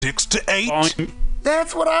6 to 8.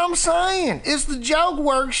 That's what I'm saying. It's the Joke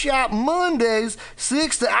Workshop Mondays,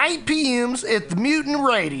 6 to 8 p.m.s at the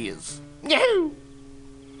MutinyRadio. Yahoo!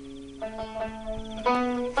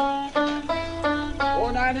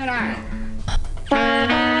 $4.99.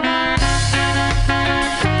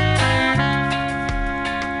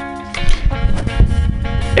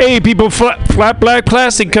 Hey people,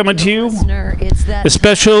 FlatBlackPlastic coming to you. A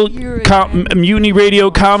special Mutiny Radio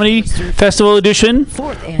Comedy Festival edition.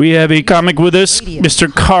 We have a comic with us,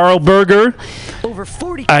 Mr. Carl Berger.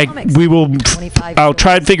 I'll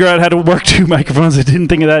try and figure out how to work two microphones. I didn't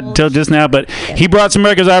think of that until just now, but he brought some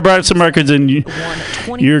records, I brought some records, and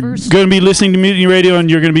you're going to be listening to Mutiny Radio, and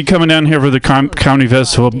you're going to be coming down here for the comedy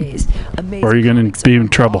festival, or you're going to be in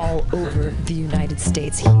trouble. All over the United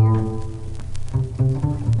States.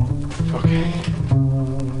 Okay.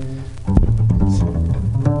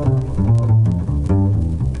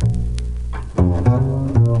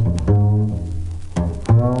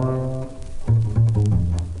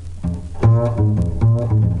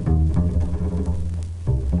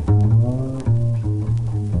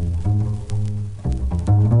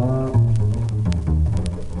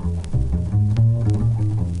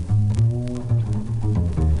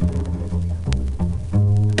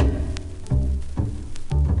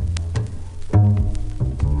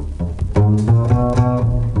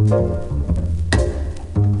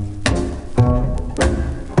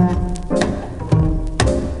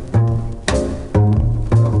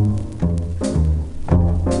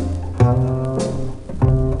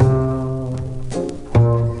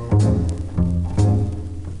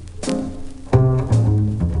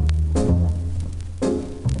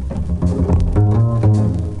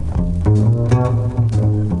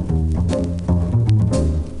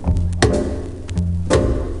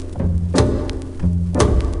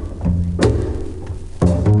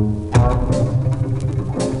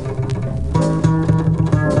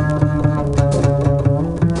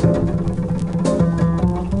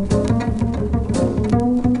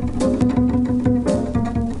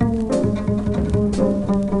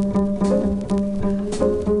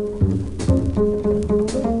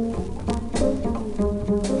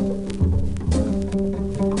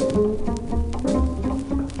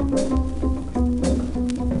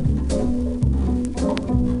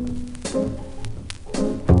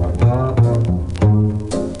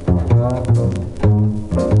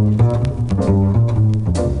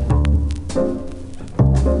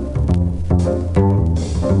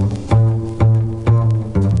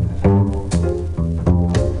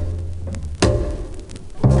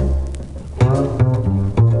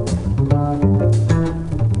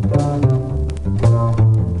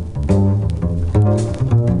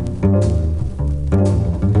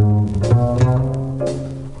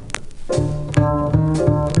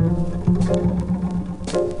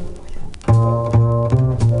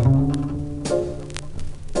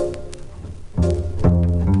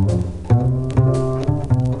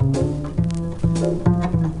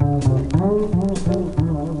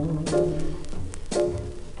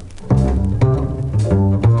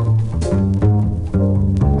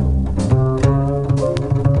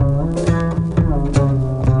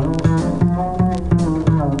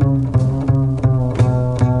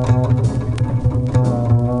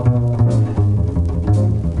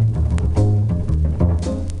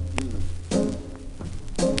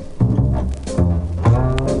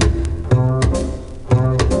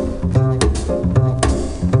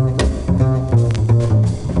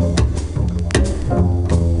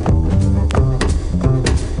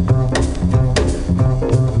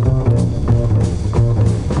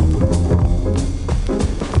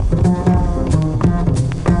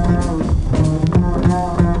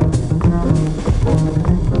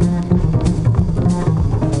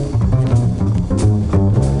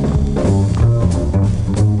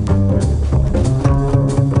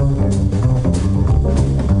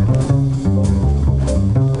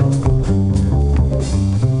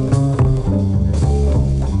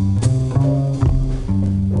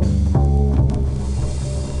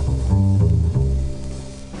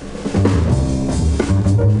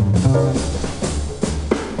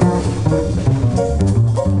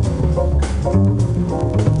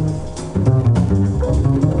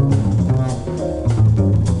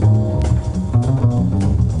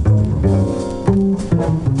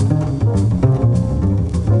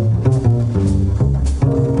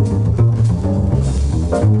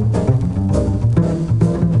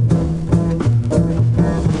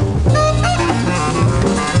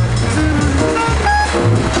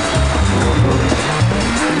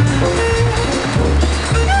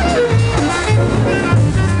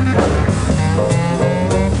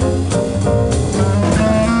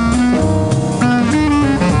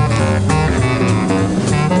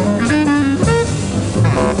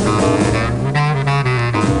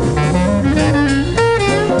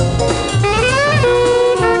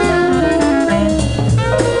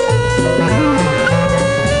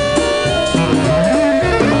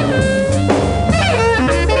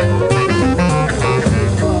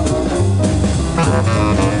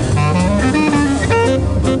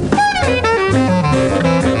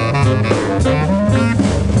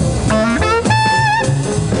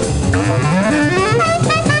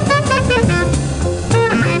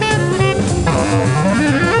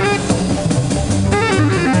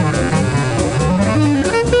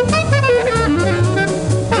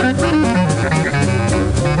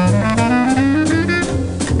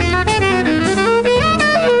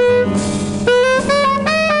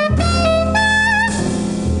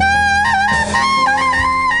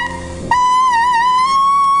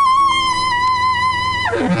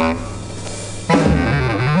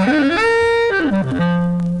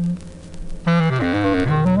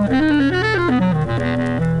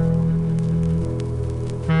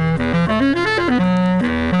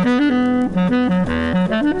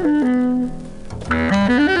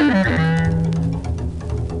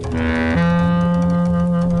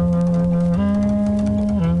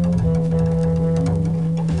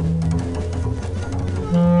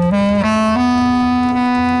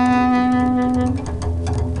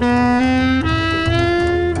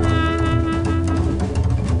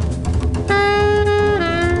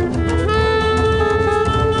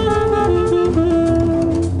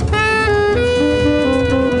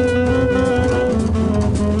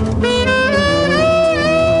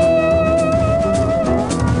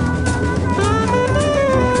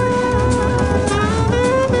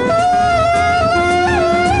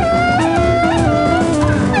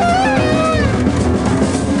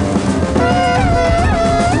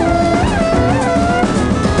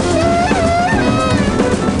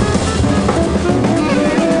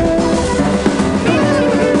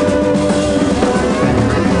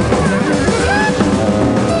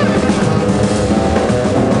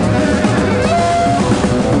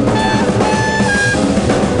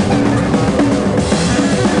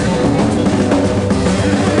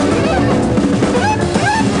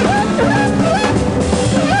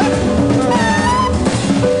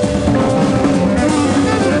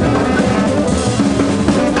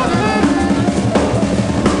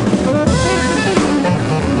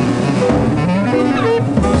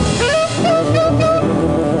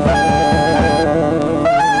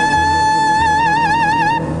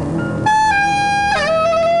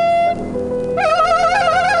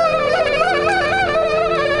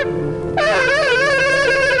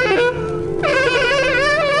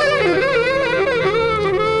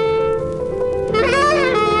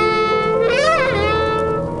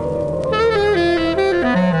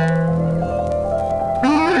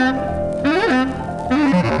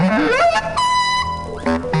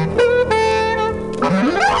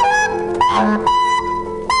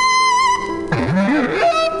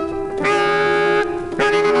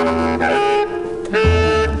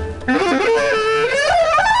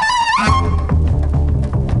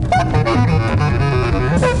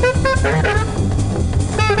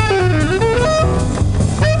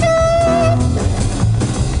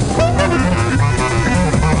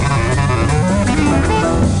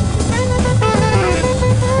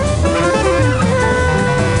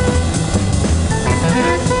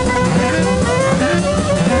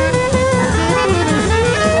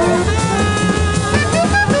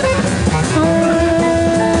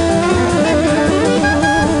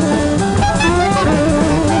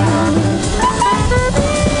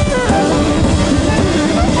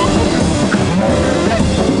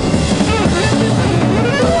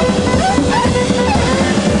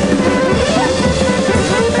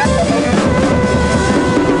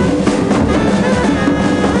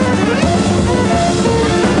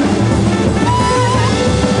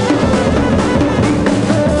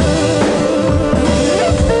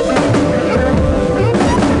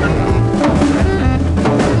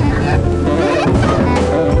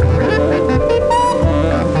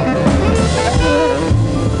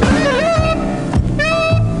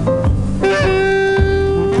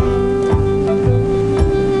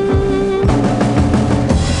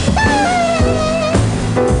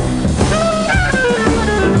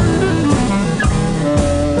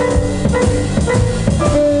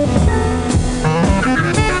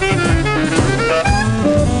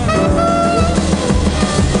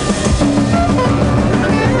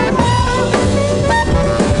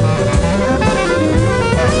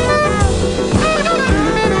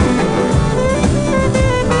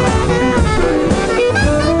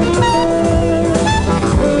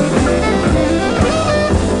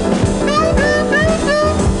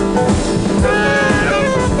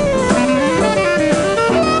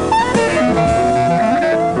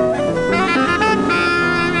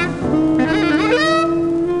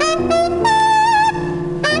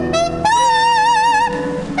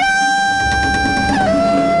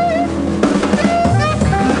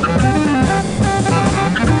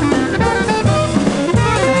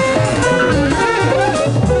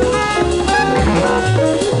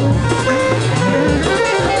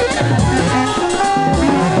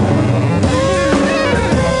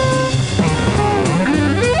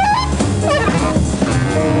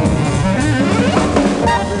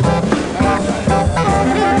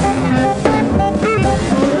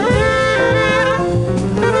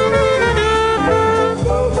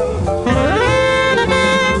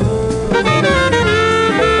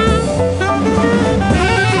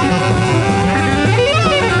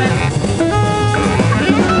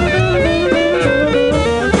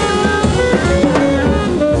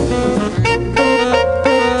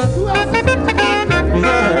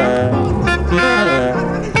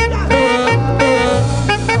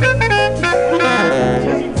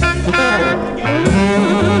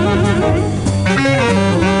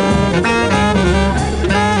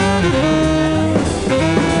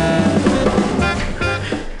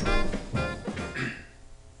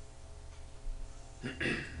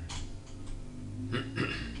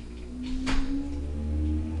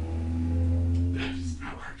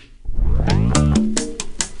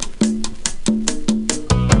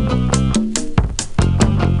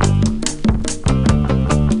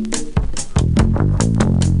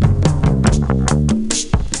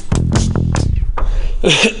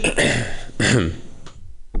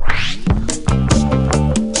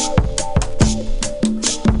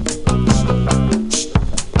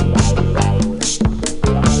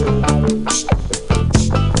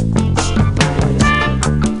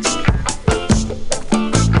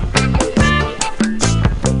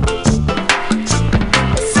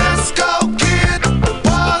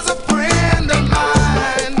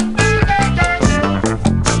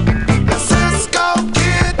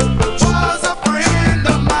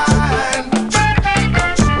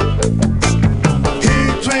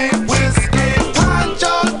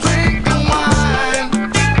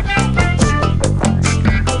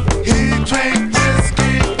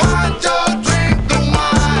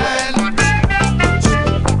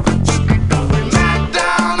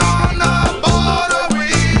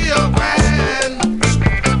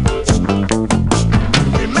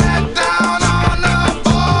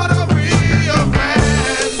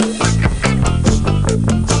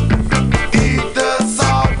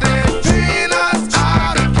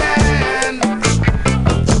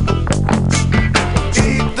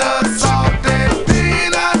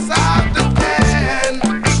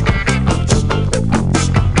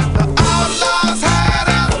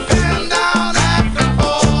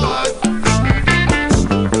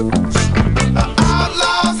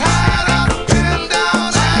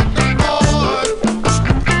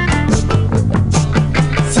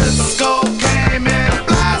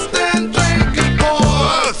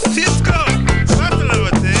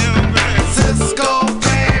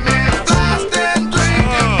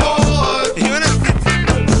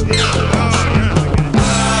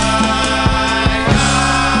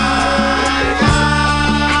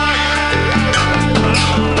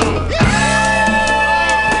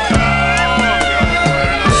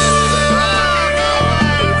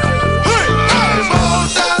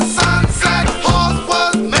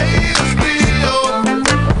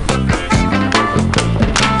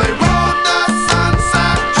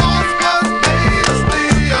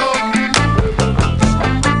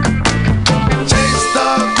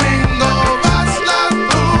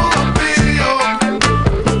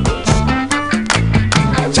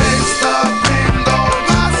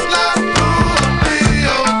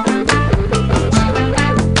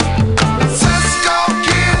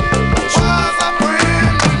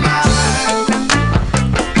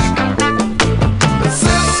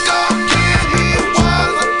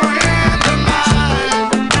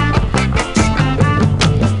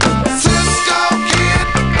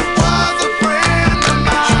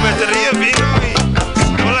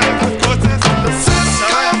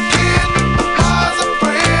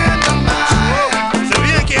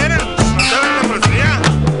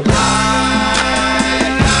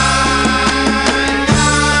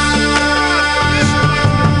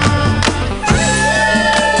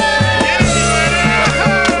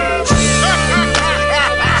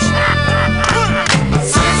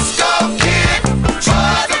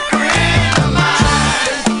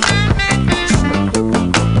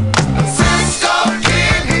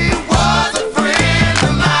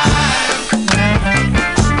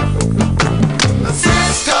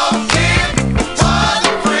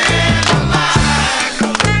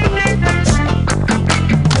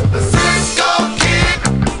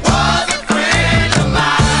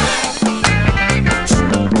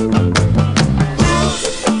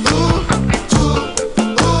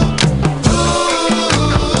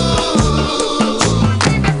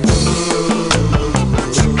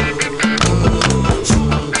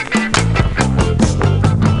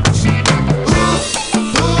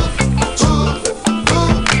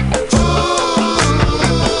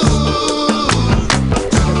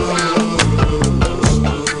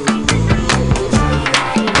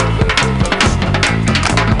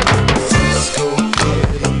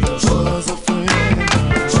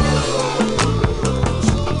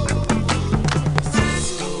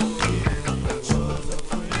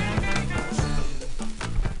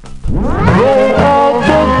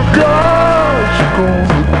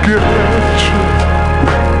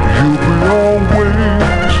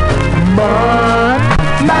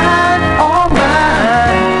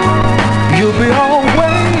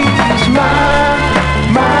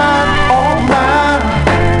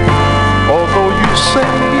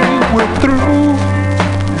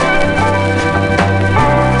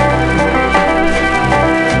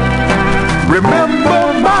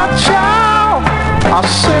 I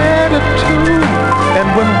said it too, and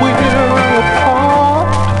when we're apart,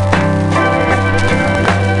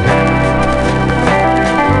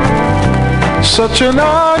 such an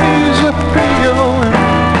uneasy feeling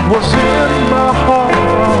was in my heart.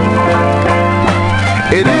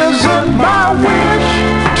 It isn't my wish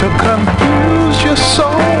to confuse your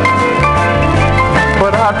soul,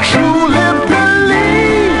 but I truly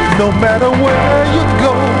believe no matter where you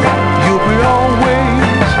go, you'll be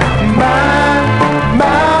always mine,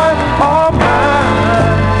 mine, all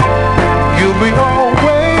mine. You'll be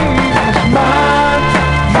always mine,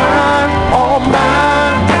 mine, all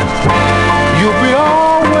mine. You'll be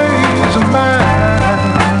always mine.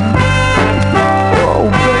 Oh,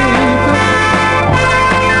 baby.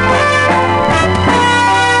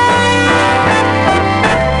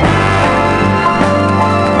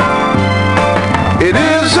 It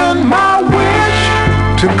isn't my wish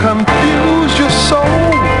to confuse your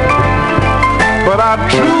soul, but I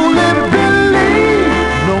truly believe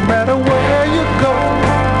no matter where you go,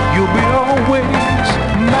 you'll be always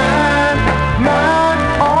mine, mine,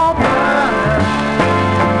 all mine.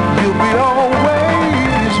 You'll be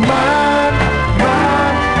always mine,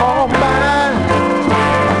 mine, all mine.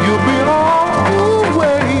 You'll be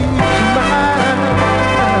always mine.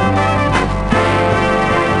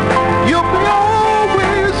 You'll be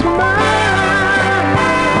always mine.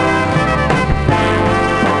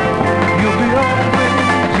 You'll be always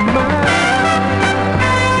mine.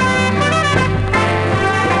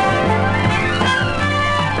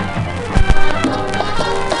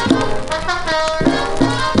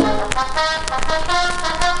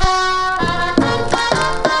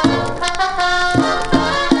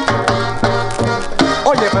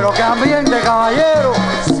 Oye, pero qué ambiente, caballero.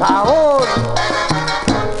 Sabor.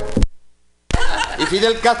 Y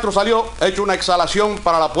Fidel Castro salió hecho una exhalación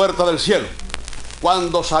para la puerta del cielo.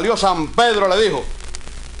 Cuando salió San Pedro le dijo: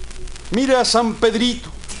 mira, San Pedrito,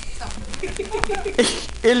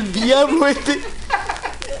 el diablo este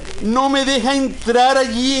no me deja entrar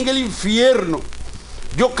allí en el infierno.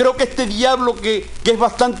 Yo creo que este diablo que es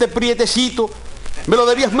bastante prietecito, me lo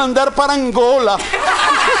debías mandar para Angola.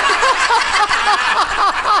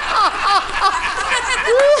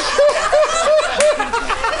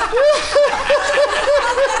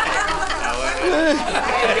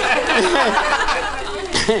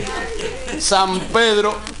 San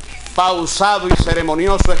Pedro, pausado y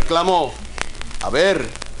ceremonioso, exclamó: a ver,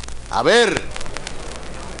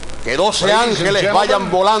 que 12 ángeles vayan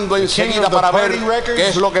volando enseguida para ver qué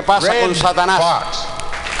es lo que pasa con Satanás.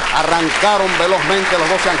 Arrancaron velozmente los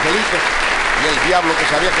 12 angelitos, y el diablo, que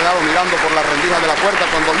se había quedado mirando por la rendija de la puerta,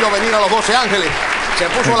 cuando vio venir a los 12 ángeles, se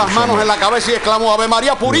puso las manos en la cabeza y exclamó: Ave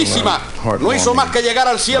María Purísima. No hizo más que llegar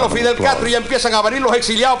al cielo Fidel Castro, y ya empiezan a venir los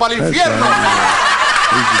exiliados para el infierno.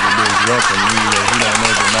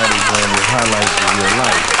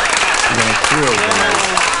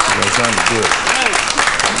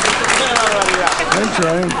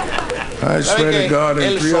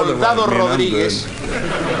 El soldado Rodríguez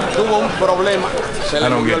tuvo un problema. Se le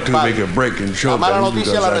murió el padre. La mala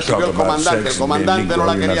noticia la recibió el comandante. El comandante no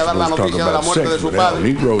la quería dar la noticia de la muerte de su padre.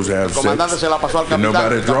 El comandante se la pasó al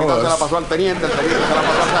capitán. El capitán se la pasó al teniente. El teniente se la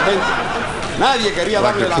pasó al sargento. Nadie quería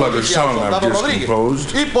darle la noticia al soldado Rodríguez.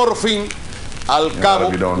 Y por fin, al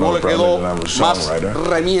cabo, no le quedó más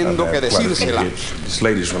remiendo que decírsela.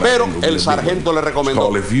 Pero el sargento le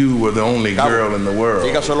recomendó: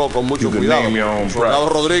 dígaselo con mucho cuidado. El soldado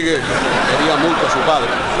Rodríguez quería mucho a su padre.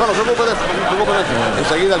 No, no se ocupe de eso, no se ocupe de eso.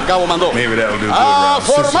 Enseguida el cabo mandó: a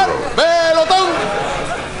formar pelotón.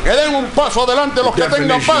 Que den un paso adelante los que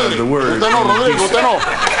tengan padre. Usted no, Rodríguez, usted no.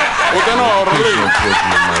 Usted no, Rodríguez.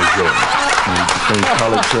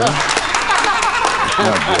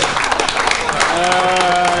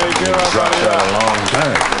 Ay, qué barbaridad.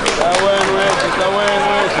 Está bueno eso, está bueno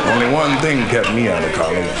eso.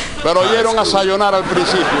 Pero oyeron a Sayonara al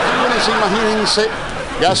principio. Imagínense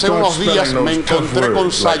que hace unos días me encontré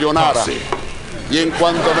con Sayonara, y en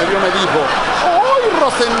cuanto me vio me dijo: ¡ay,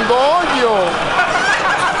 Rosendollo!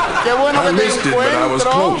 ¡Qué bueno que te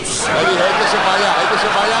encuentro! Le dije: échese para allá, que eso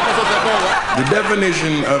se pega. The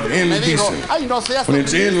definition of indecent, when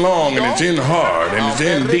it's in long and it's in hard and it's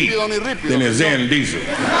in deep, then it's indecent.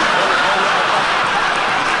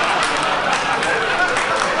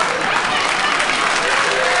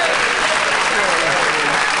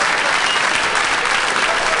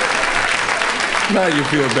 Now you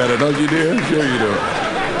feel better, don't you, dear? Sure you do.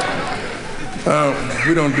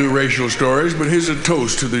 We don't do racial stories, but here's a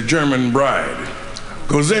toast to the German bride.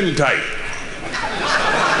 Gesundheit.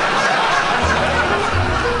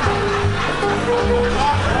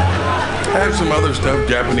 have some other stuff,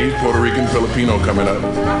 Japanese, Puerto Rican, Filipino coming up.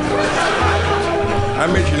 I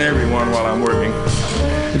mention everyone while I'm working.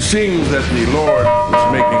 It seems that the Lord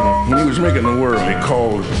was when he was making the world, he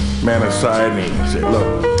called man aside and he said,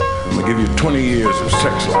 look, I'm gonna give you 20 years of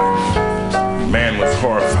sex life. Man was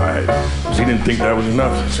horrified because he didn't think that was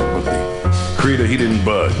enough. But the Creator, he didn't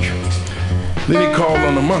budge. Then he called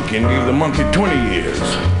on the monkey and gave the monkey 20 years.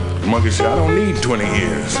 The monkey said, I don't need 20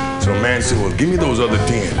 years. So man said, well, give me those other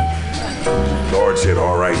 10. The Lord said,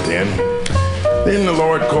 all right then. Then the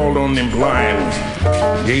Lord called on them blind,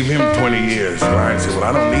 gave him 20 years. The blind said, well,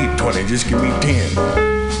 I don't need 20, just give me 10.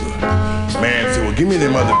 Man said, well, give me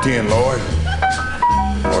them other 10, Lord.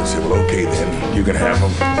 The Lord said, well, okay then, you can have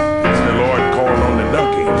them. Then the Lord called on the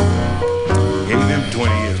donkey, gave him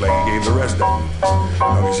 20 years like he gave the rest of them. The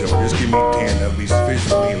donkey said, well, just give me 10, that'll be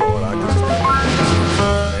sufficient for me, Lord. I just give me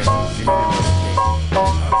them other 10.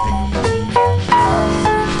 I'll take them.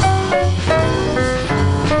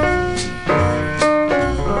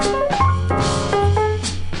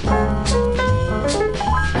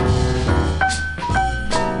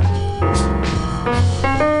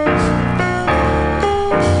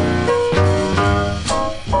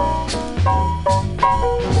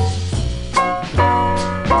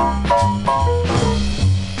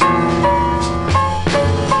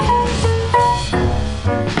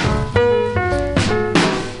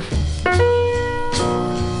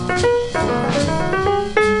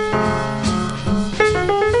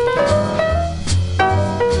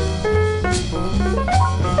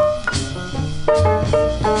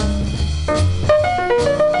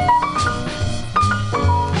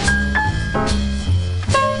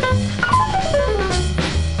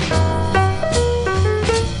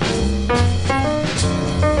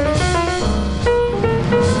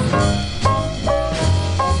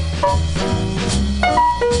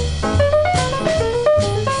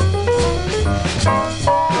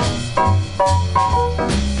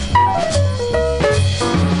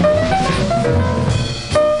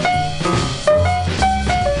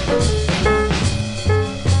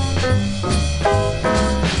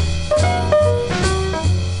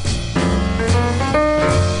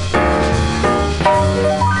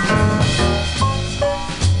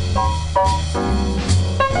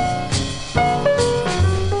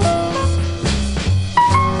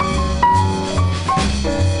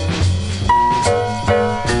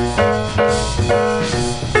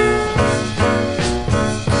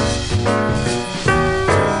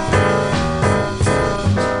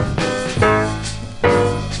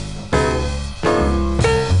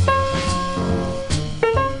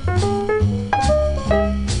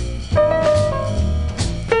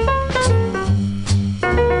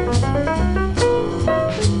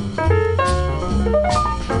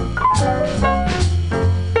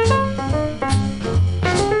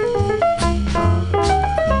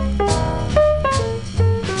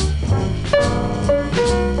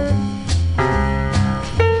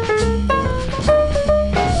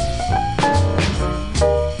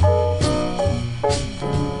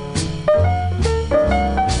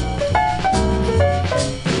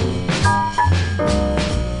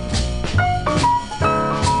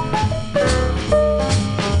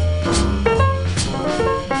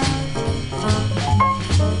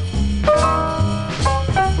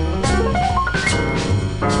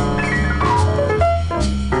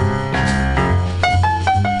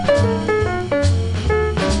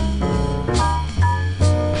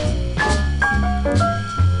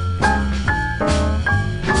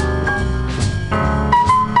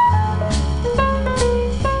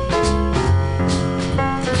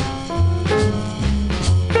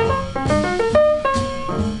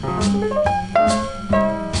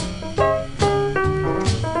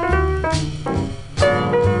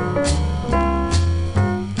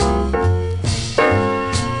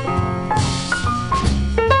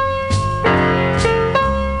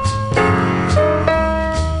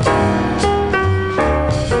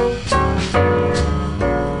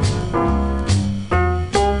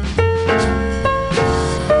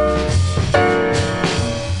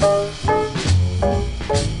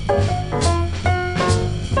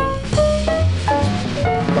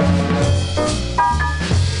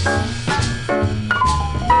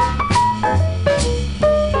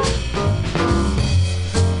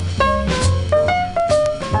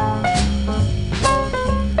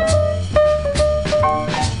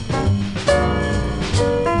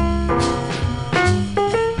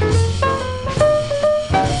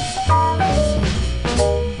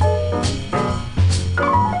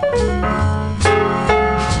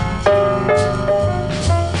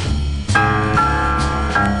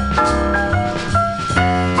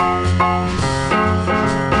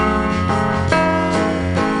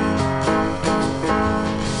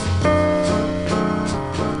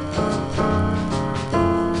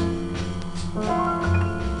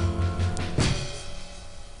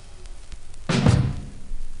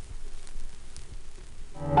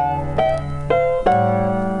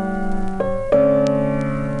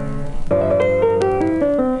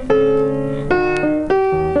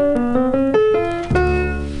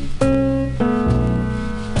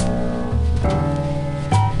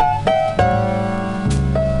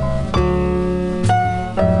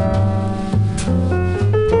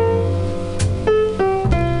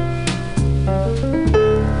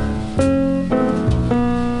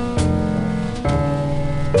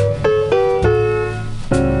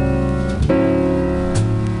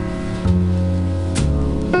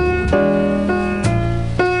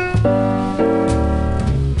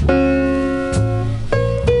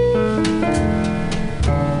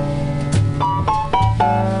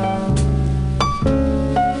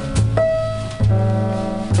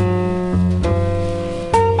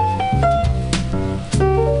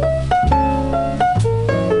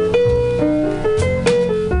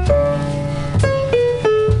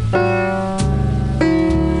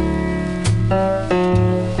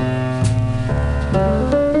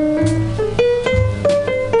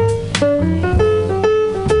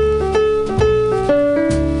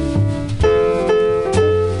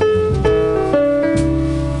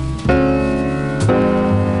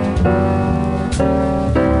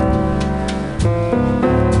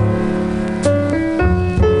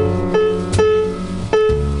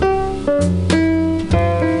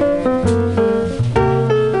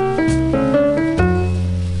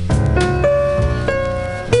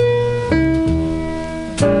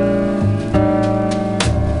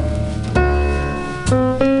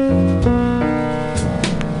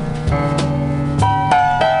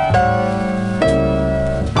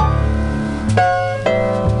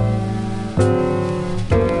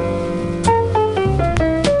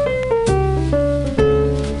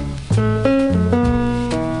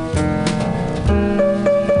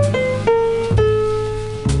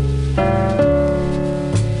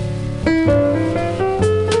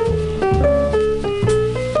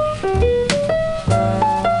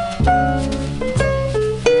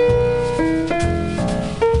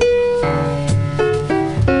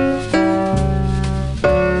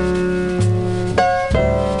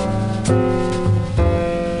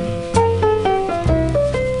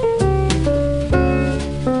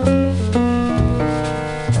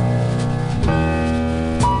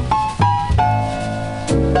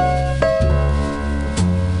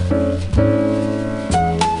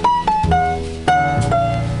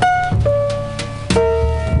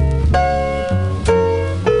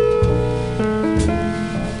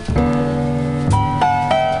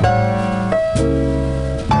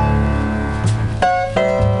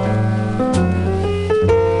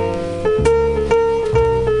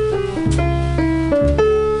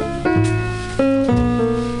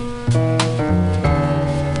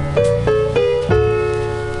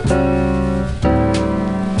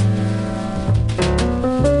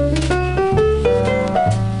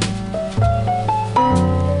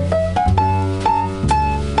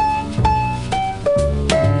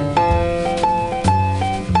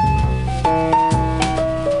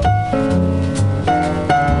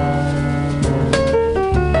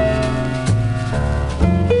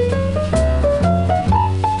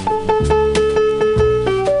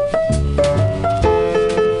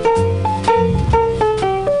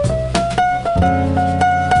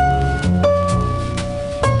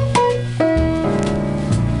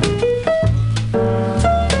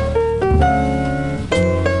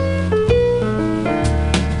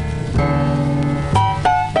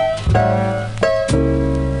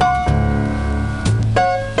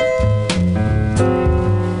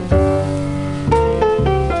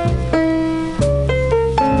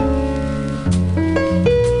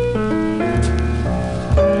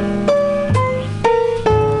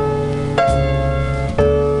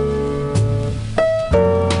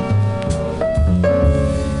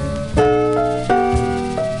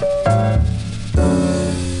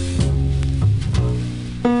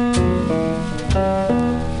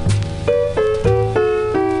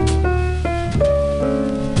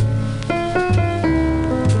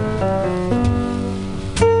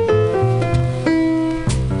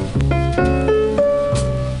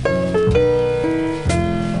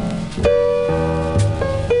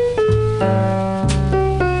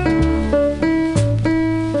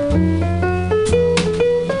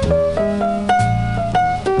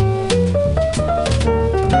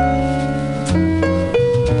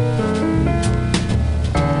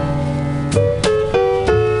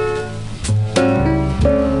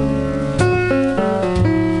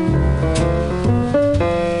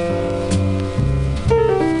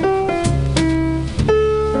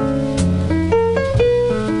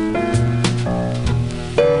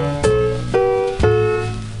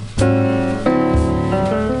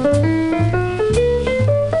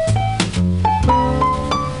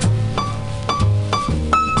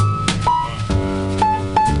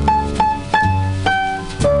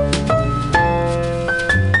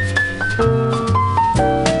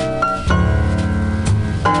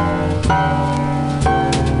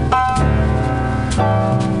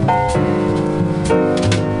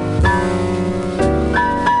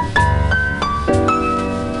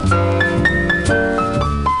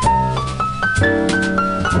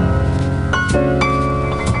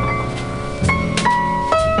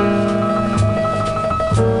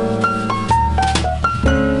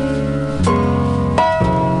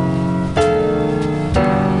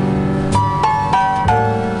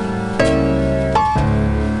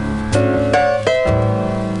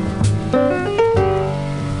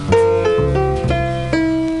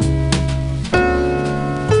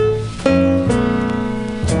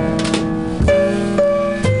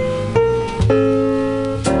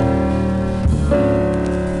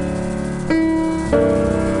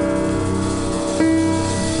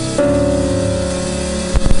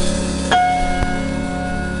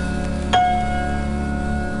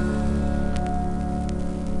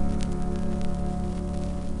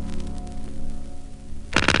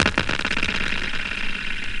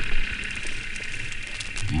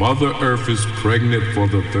 Mother Earth is pregnant for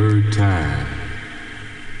the third time,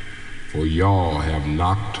 for y'all have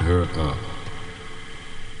knocked her up.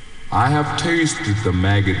 I have tasted the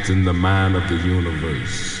maggots in the mind of the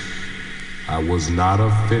universe. I was not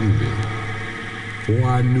offended, for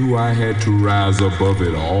I knew I had to rise above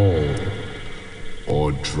it all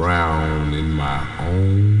or drown in my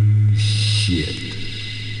own shit.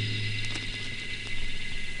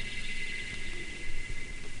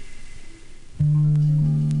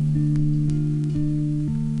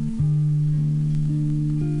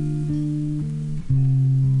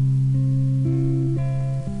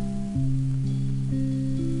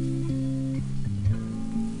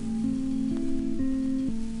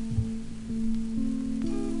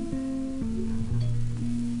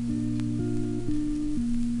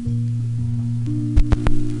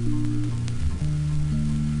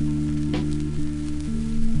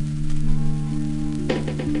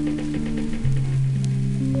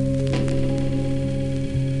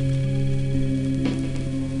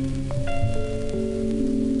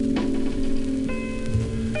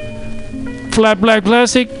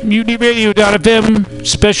 FlatBlackPlastic, MutinyRadio.fm,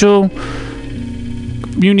 special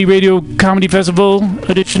Mutiny Radio Comedy Festival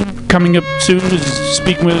edition coming up soon. Is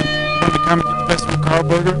speaking with one of the Comedy Festival, Carl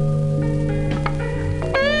Berger.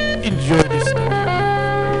 Enjoy this.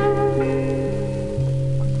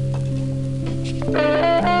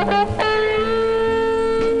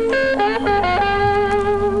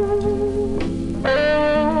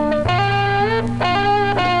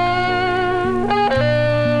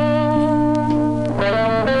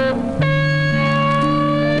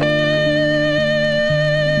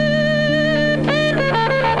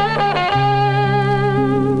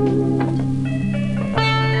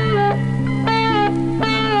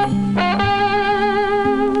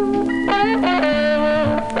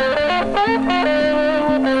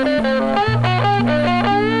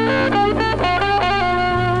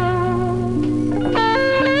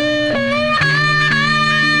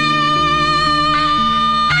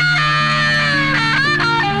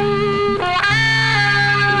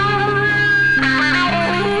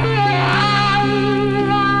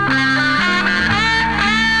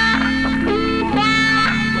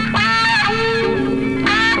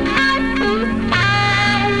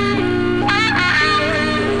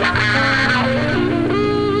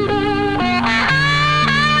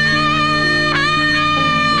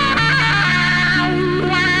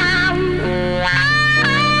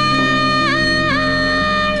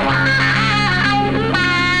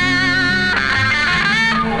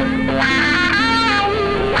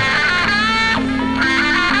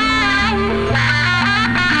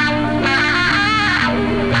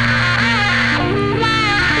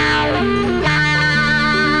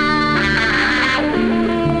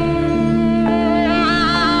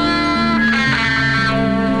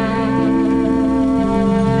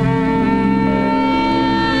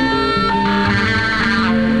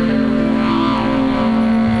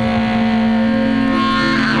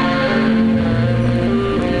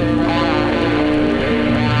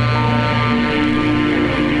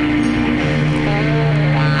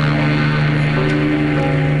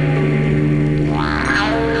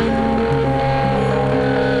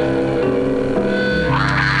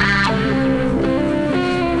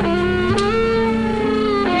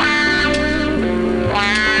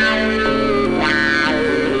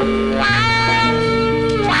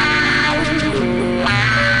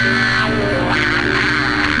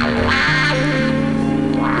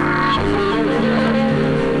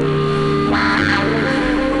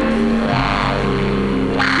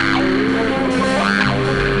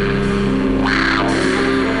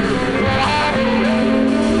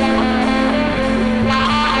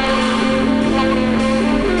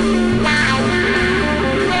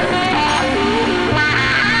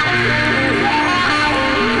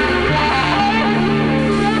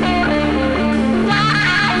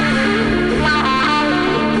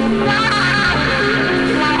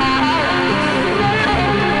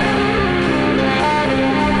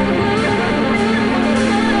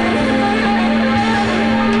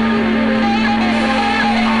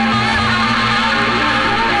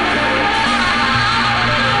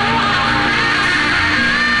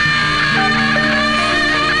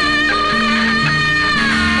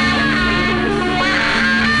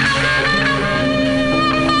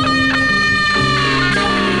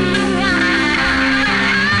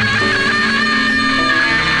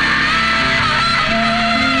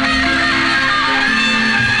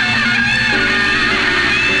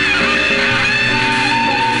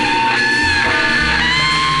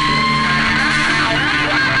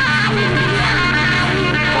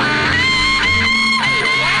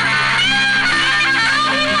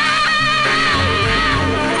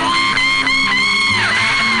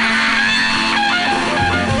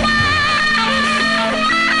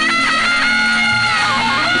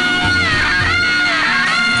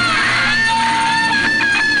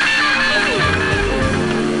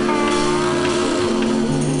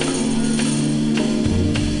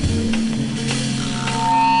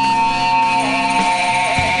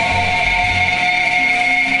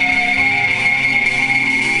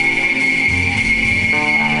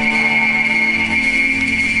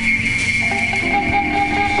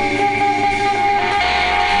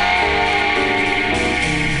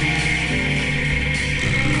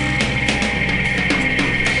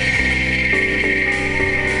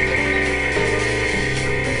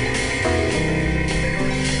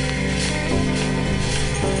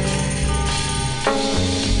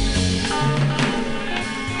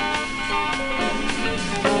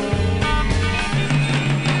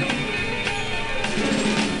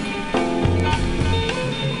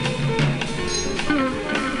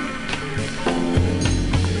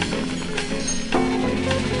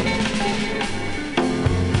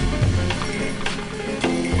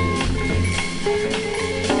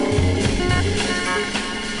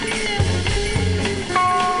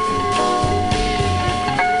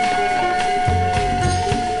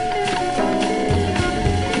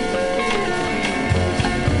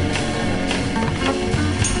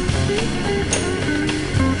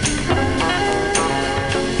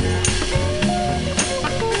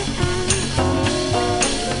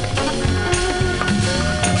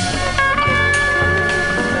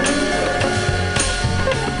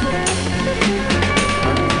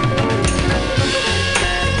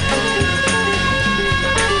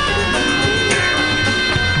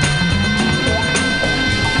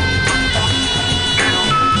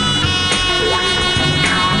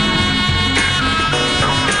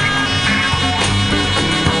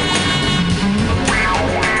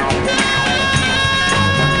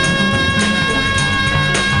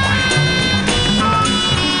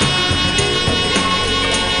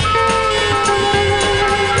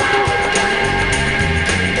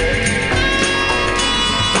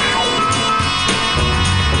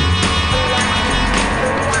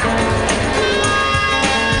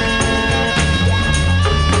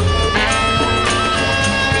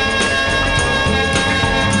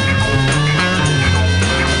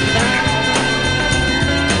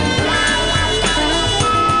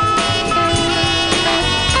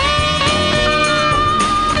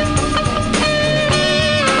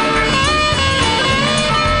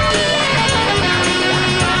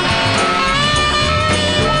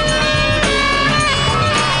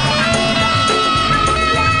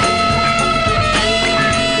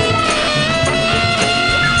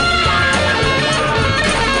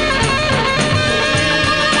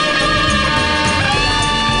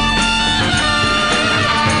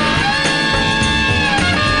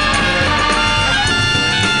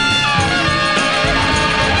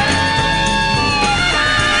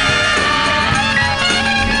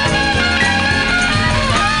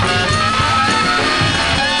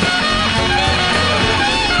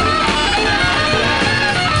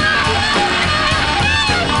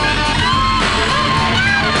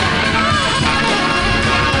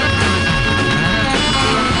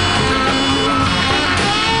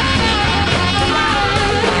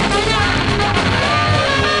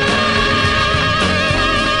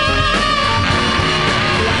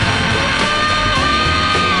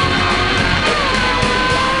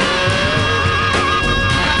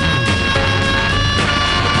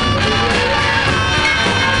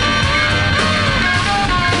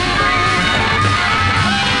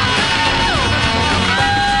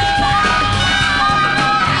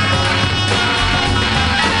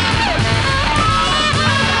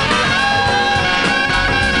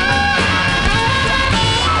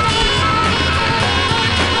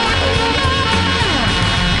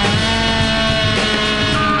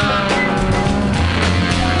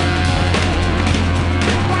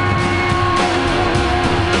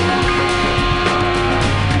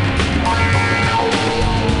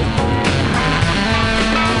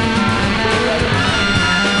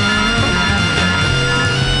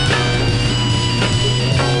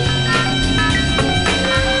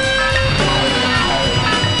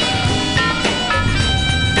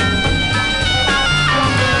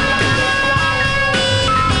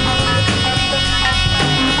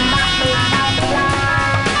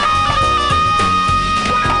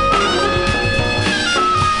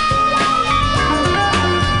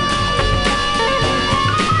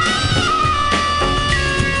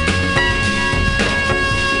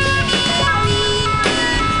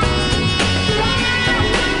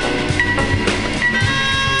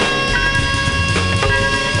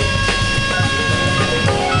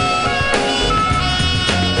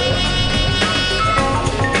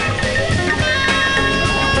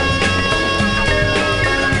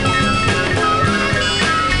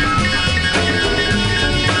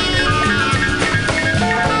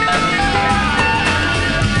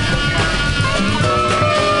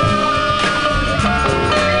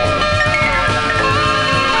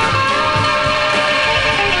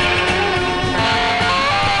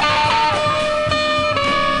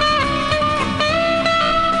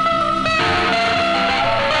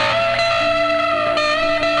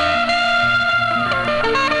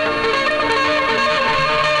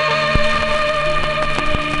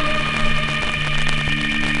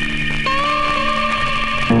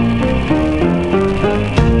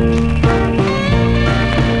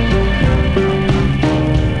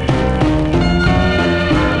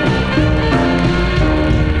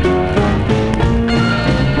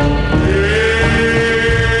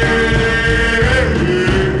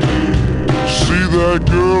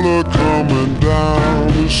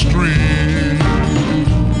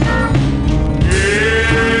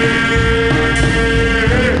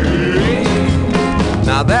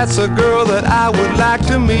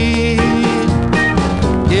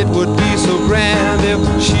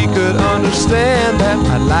 that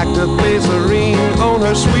I'd like to place a ring on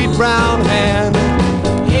her sweet brown hand.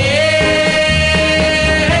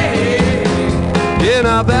 Yeah,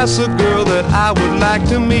 now that's a girl that I would like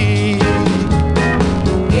to meet.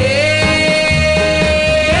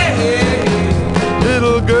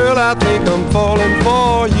 Little girl, I think I'm falling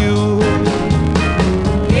for you.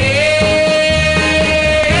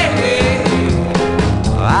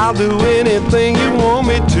 I'll do anything you want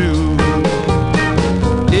me to.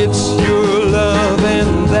 It's your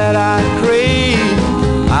loving that I crave.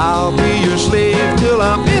 I'll be your slave till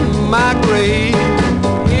I'm in my grave.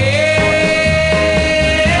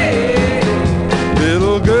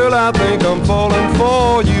 Little girl, I think I'm falling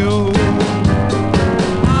for you.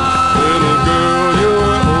 Little girl,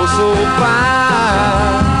 you're oh so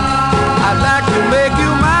fine. I'd like to make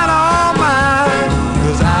you mine, all mine,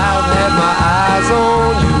 'cause I've had my eyes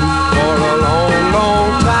on you for a long, long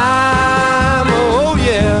time. Oh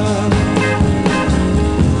yeah.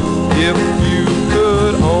 If you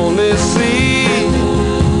could only see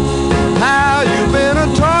how you've been a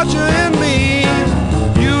torturing me,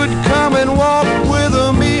 you'd come and walk with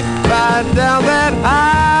me right down that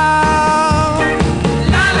aisle.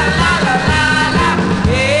 La la la la la la,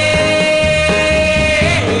 hey.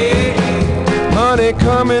 Honey,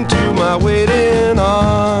 come into my waiting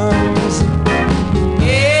arms.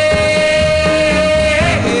 Yeah.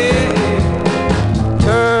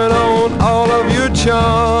 Turn on all of your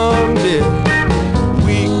charms, yeah.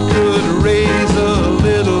 We could raise a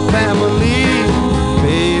little family,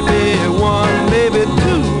 maybe one, maybe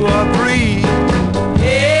two or three.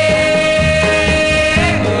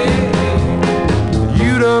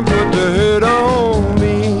 You done put the hurt on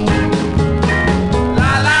me.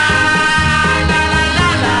 La la la la la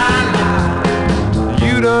la la.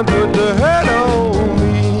 You done put the hurt on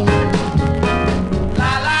me.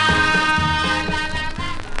 La la la la la.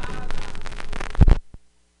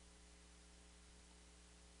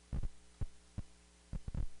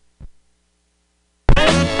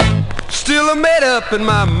 Still I'm made up in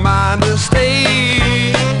my mind to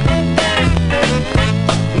stay.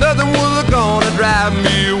 Nothing was gonna drive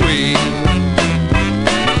me away.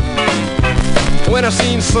 When I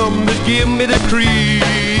seen something that give me the creep.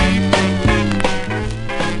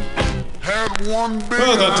 Had one big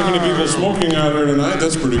Well, not too many people smoking out here tonight.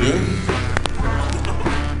 That's pretty good.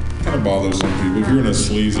 Kind of bothers some people. If you're in a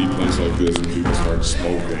sleazy place like this and people start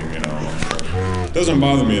smoking, you know. It doesn't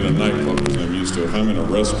bother me in a nightclub because I'm used to it. If I'm in a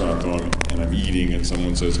restaurant though and I'm eating and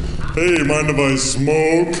someone says, "Hey, mind if I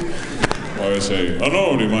smoke?" I say, "Oh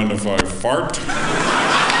no, do you mind if I fart?"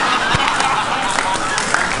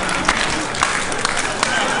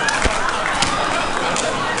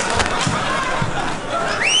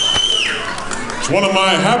 It's one of my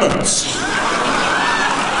habits.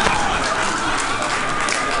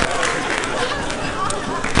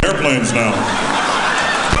 Airplanes now.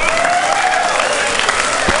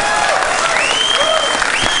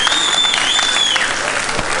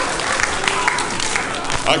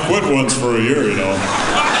 I quit once for a year, you know.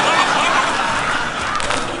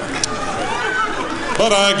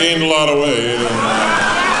 But I gained a lot of weight.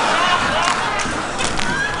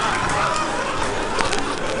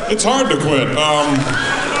 It's hard to quit. You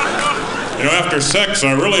know, after sex,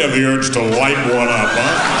 I really have the urge to light one up,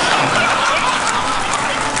 huh?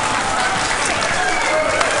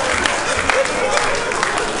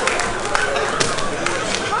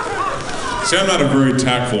 See, I'm not a very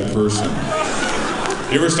tactful person.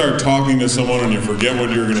 You ever start talking to someone and you forget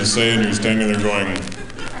what you're going to say and you're standing there going,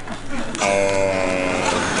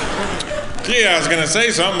 gee, I was going to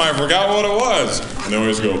say something, I forgot what it was. And they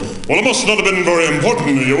always go, well, it must not have been very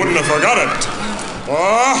important, you wouldn't have forgot it.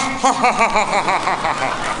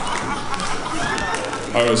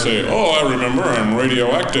 I would say, oh, I remember, I'm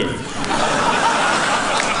radioactive.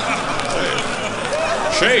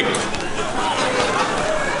 Shake.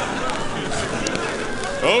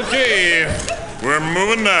 Okay. We're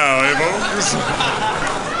moving now, eh, folks?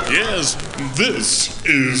 Yes, this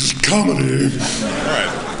is comedy. All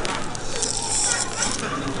right.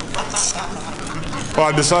 Well,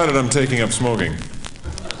 I decided I'm taking up smoking.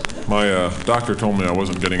 My doctor told me I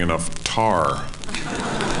wasn't getting enough tar.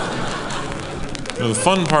 You know, the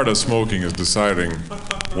fun part of smoking is deciding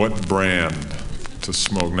what brand to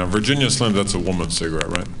smoke. Now, Virginia Slims, that's a woman's cigarette,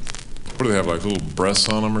 right? What do they have, like little breasts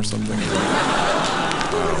on them or something?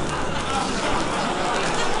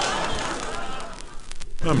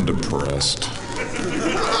 I'm depressed.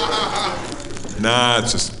 Nah,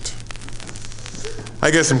 it's just...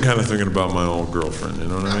 I guess I'm kind of thinking about my old girlfriend, you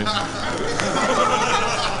know what I mean?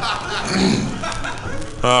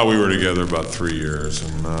 We were together about 3 years,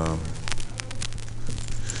 and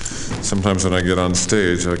sometimes when I get on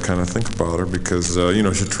stage, I kind of think about her because, you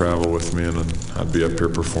know, she'd travel with me and I'd be up here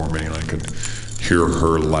performing and I could hear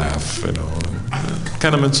her laugh, you know. It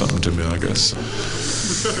kind of meant something to me, I guess.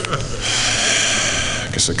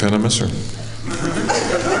 I guess I kind of miss her.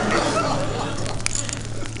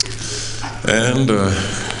 And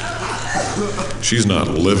she's not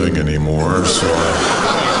living anymore, so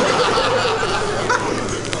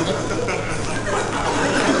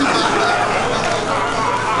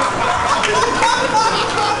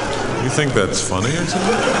You think that's funny or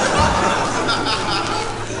something?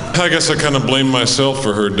 I guess I kind of blame myself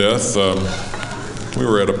for her death. We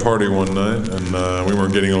were at a party one night, and we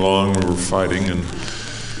weren't getting along, we were fighting, and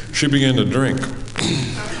she began to drink.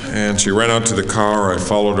 And she ran out to the car, I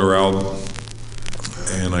followed her out,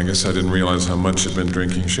 and I guess I didn't realize how much she'd been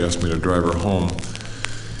drinking. She asked me to drive her home,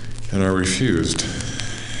 and I refused.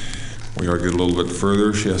 We argued a little bit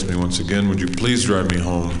further. She asked me once again, would you please drive me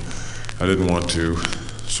home? I didn't want to,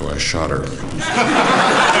 so I shot her.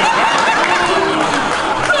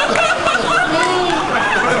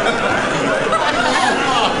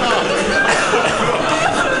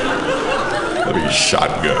 That'd be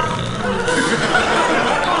shotgun.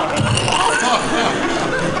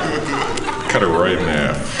 Cut her right in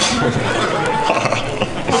half.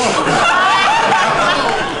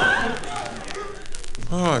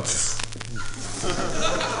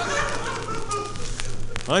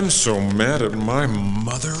 I'm so mad at my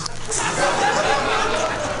mother.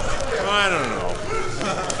 I don't know.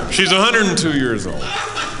 She's 102 years old.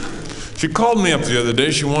 She called me up the other day.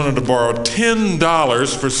 She wanted to borrow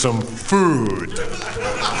 $10 for some food.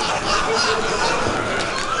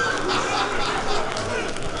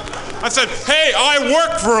 I said, hey, I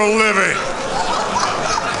work for a living.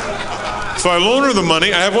 So I loaned her the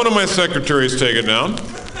money. I have one of my secretaries take it down.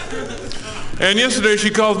 And yesterday she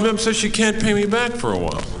calls me up and says she can't pay me back for a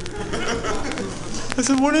while. I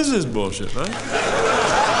said, what is this bullshit, huh?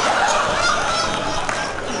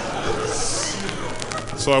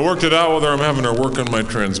 So I worked it out with her. I'm having her work on my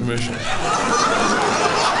transmission.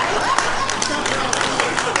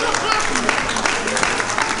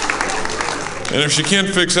 And if she can't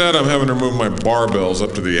fix that, I'm having her move my barbells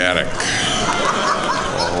up to the attic.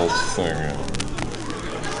 The whole thing.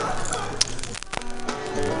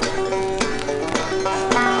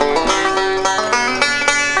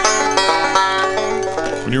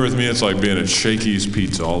 When you're with me, it's like being at Shakey's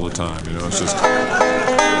Pizza all the time. You know, it's just...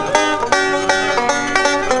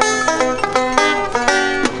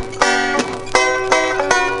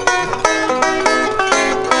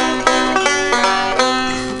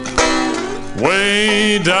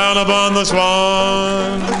 Way down upon the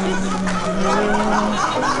Swan.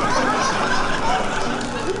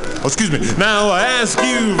 Oh, excuse me. Now I ask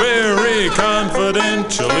you very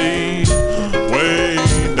confidentially. Way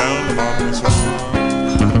down upon the Swan.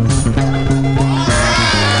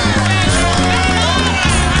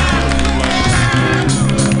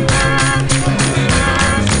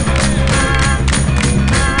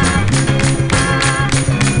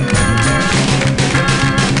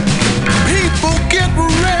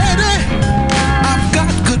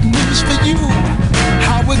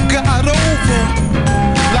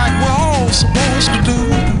 Supposed to do.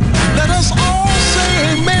 Let us all say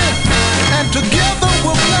amen, and together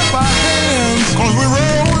we'll clap our hands.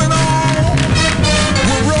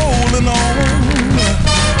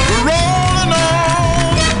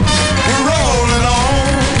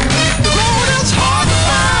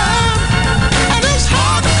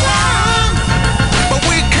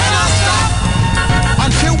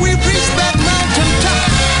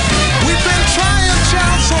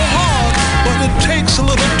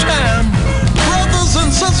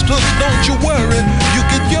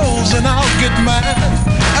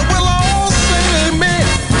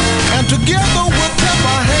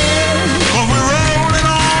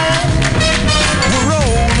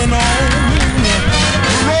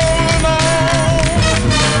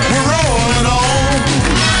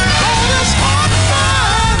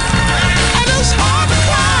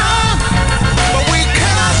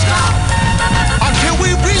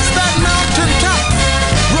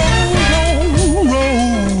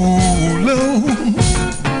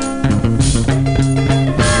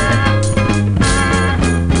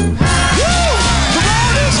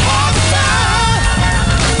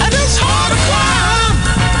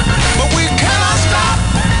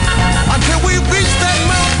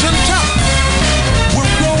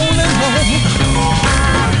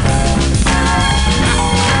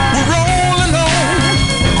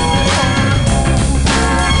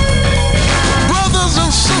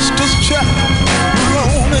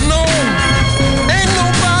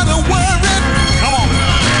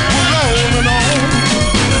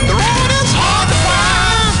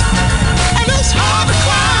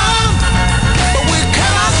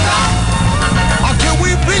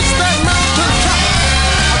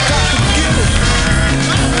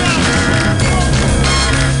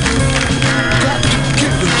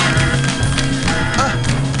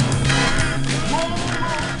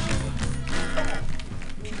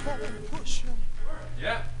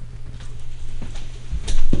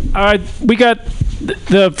 All right, we got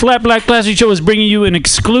the Flat Black Plastic Show is bringing you an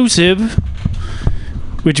exclusive,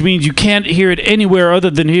 which means you can't hear it anywhere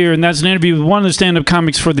other than here, and that's an interview with one of the stand-up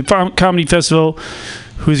comics for the Comedy Festival,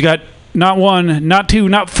 who's got not one, not two,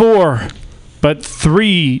 not four, but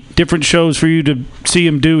 3 different shows for you to see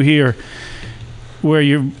him do here,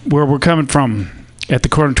 where we're coming from, at the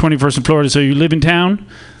corner of 21st and Florida. So you live in town.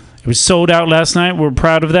 It was sold out last night. We're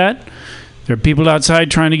proud of that. There are people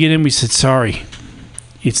outside trying to get in. We said, sorry,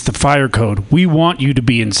 it's the fire code. We want you to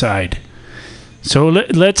be inside. So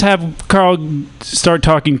let's have Carl start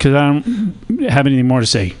talking, because I don't have anything more to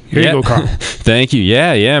say. Here you go, Carl. Thank you.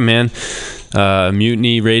 Yeah, man.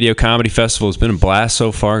 Mutiny Radio Comedy Festival has been a blast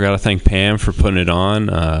so far. Got to thank Pam for putting it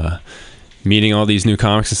on. Meeting all these new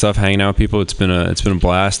comics and stuff, hanging out with people. It's been a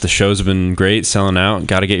blast. The shows have been great, selling out.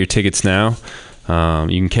 Got to get your tickets now.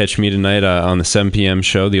 You can catch me tonight on the 7 p.m.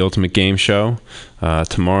 show, the Ultimate Game Show.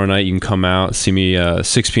 Tomorrow night you can come out, see me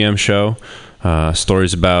 6 p.m. show.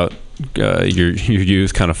 Stories about your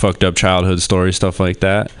youth, kind of fucked up childhood stories, stuff like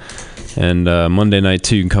that. And Monday night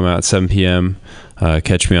too, you can come out at 7 p.m.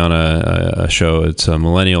 Catch me on a show. It's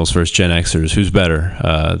Millennials versus Gen Xers. Who's better,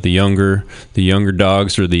 the younger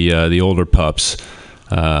dogs or the older pups?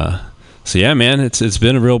 So yeah, man, it's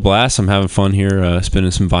been a real blast. I'm having fun here,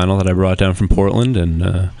 spinning some vinyl that I brought down from Portland, and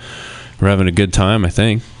we're having a good time, I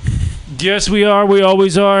think. Yes, we are. We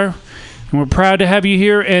always are, and we're proud to have you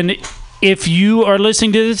here. And if you are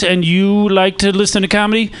listening to this and you like to listen to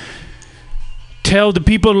comedy, tell the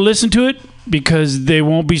people to listen to it, because they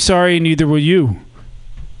won't be sorry, and neither will you.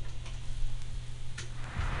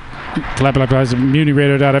 FlatBlackPlastic,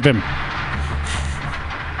 MutinyRadio.fm.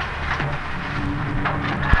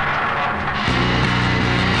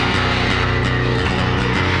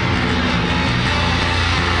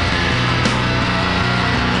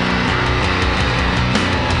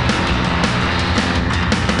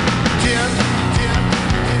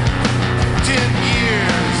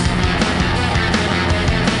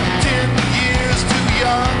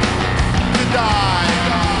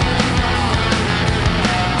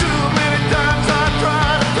 Too many times I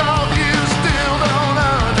tried to talk you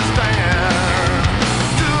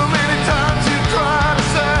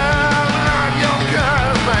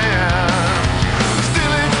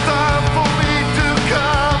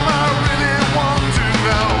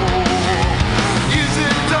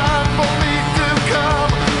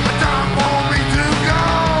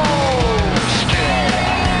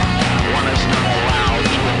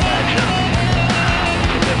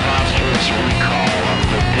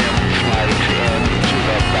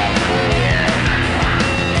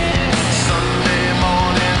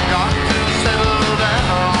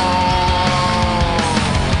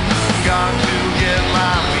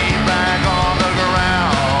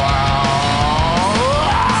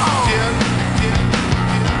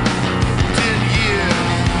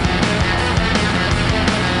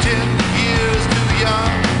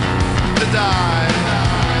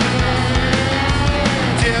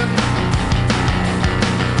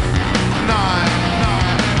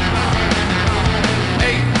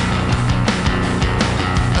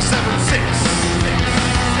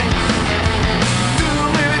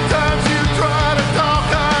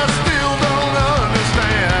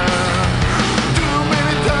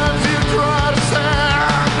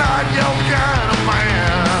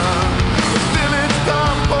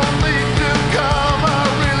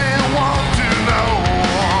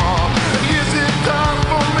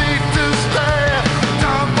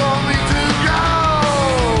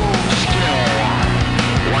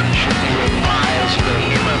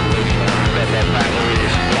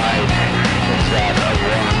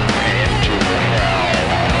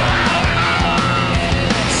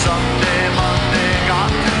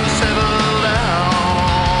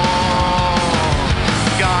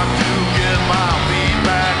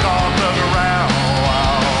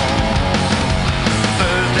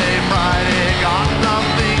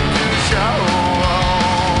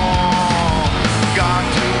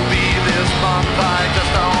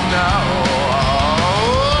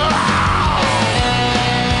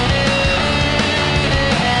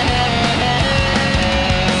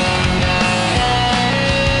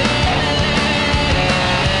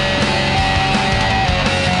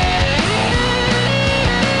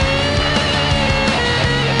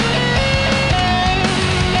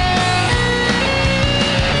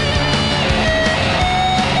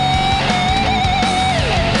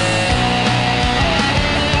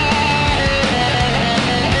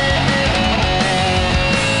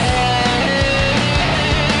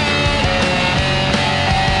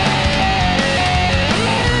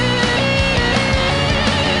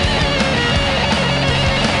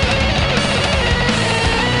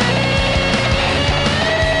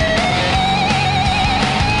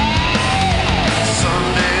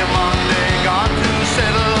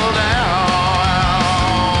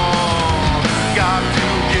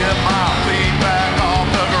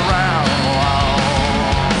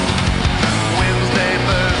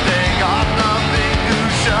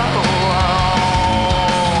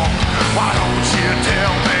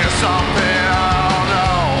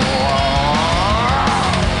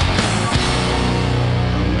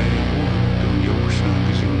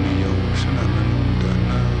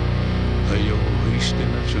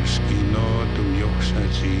Stilla som skinner dum joksa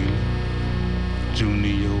til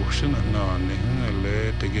Juni joksen og nane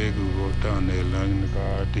Hangale det gik udvårdane langne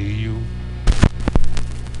gardiu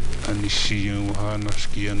Anisium har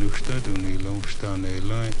skia nusta duni lomstane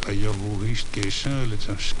lang Ayohu hist gesale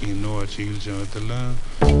som skinner til jadala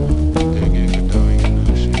Det gik dagen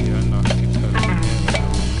skia nakitala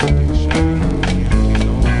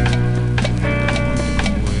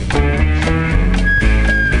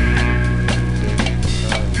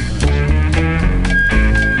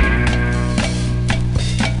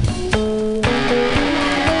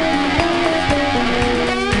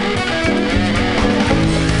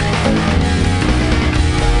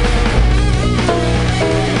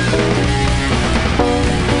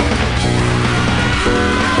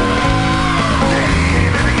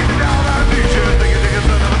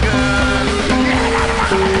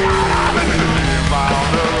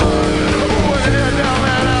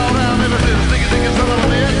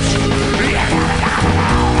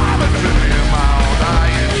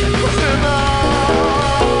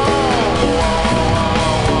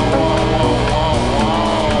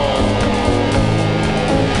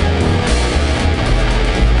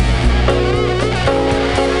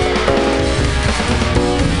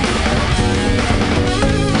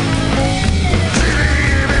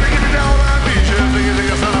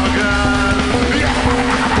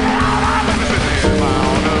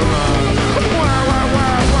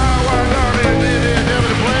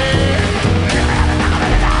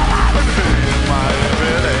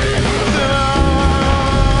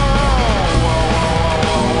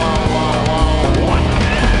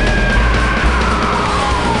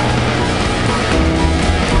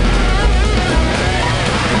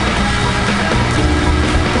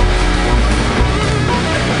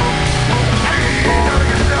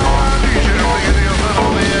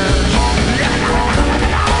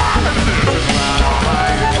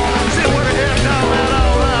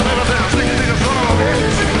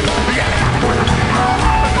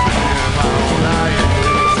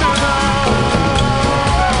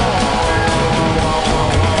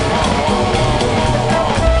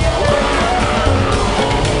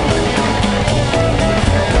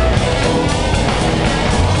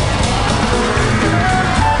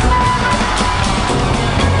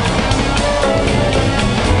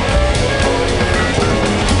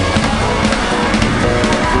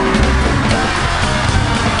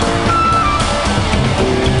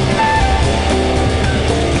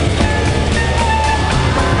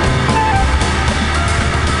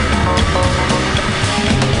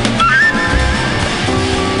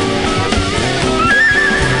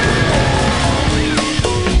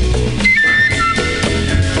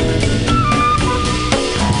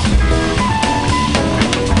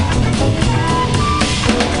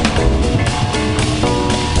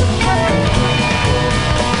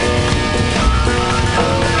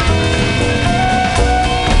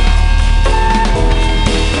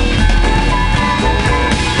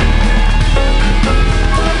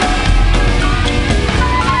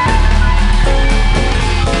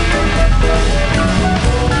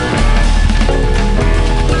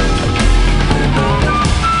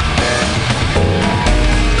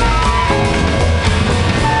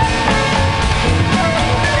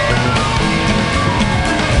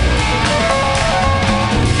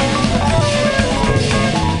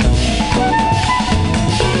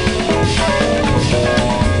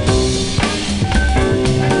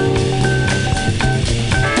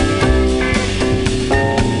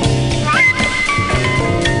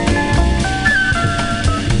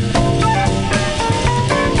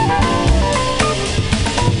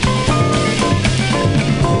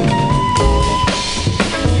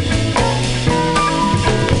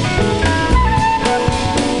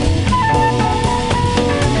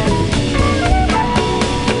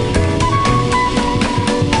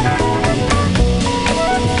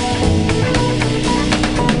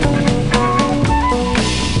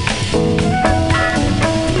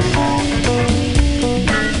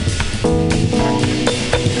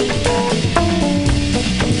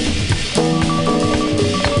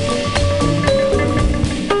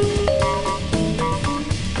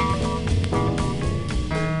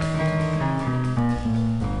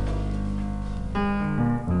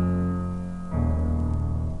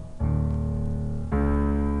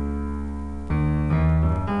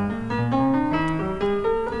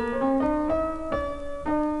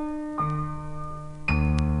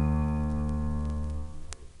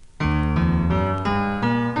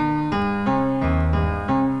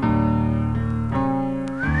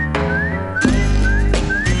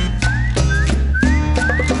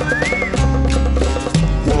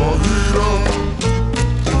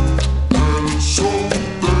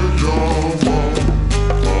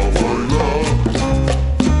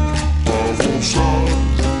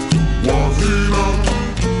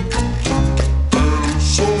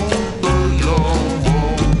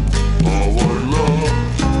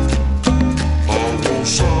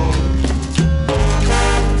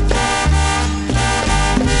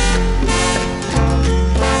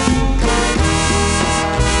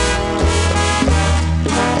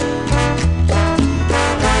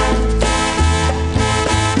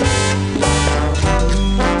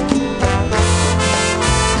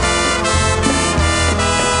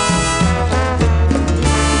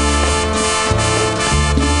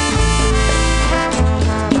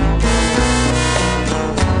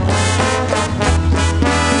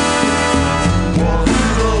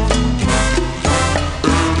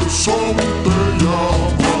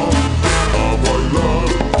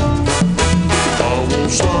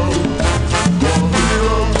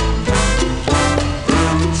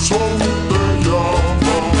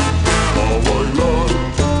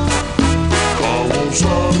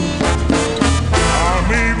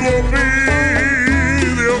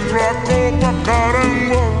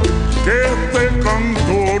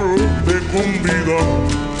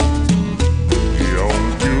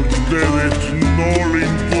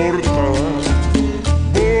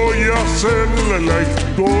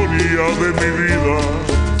historia de mi vida.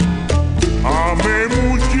 Amé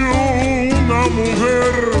mucho una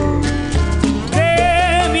mujer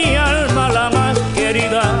de mi alma la más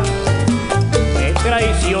querida. Me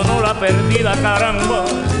traicionó la perdida, caramba.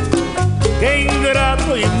 Qué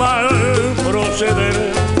ingrato y mal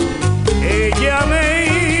proceder. Ella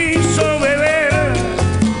me hizo beber,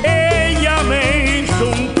 ella me hizo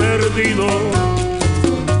un perdido.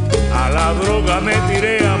 A la droga me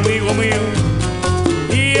tiré, amigo mío,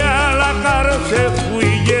 y a la cárcel fui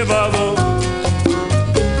llevado.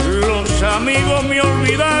 Los amigos me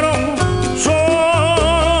olvidaron,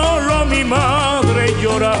 solo mi madre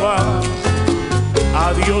lloraba.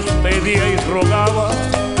 A Dios pedía y rogaba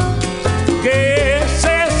que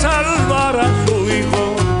se salvara su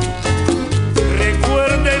hijo.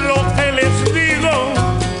 Recuerden lo que les digo,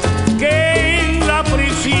 que en la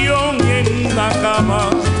prisión y en la cama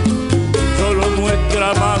solo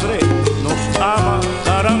nuestra madre nos ama,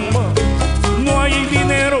 caramba. No hay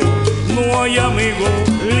dinero, no hay amigo,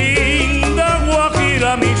 linda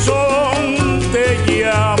Guajira, mi son te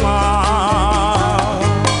llama.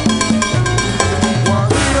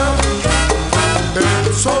 Guajira,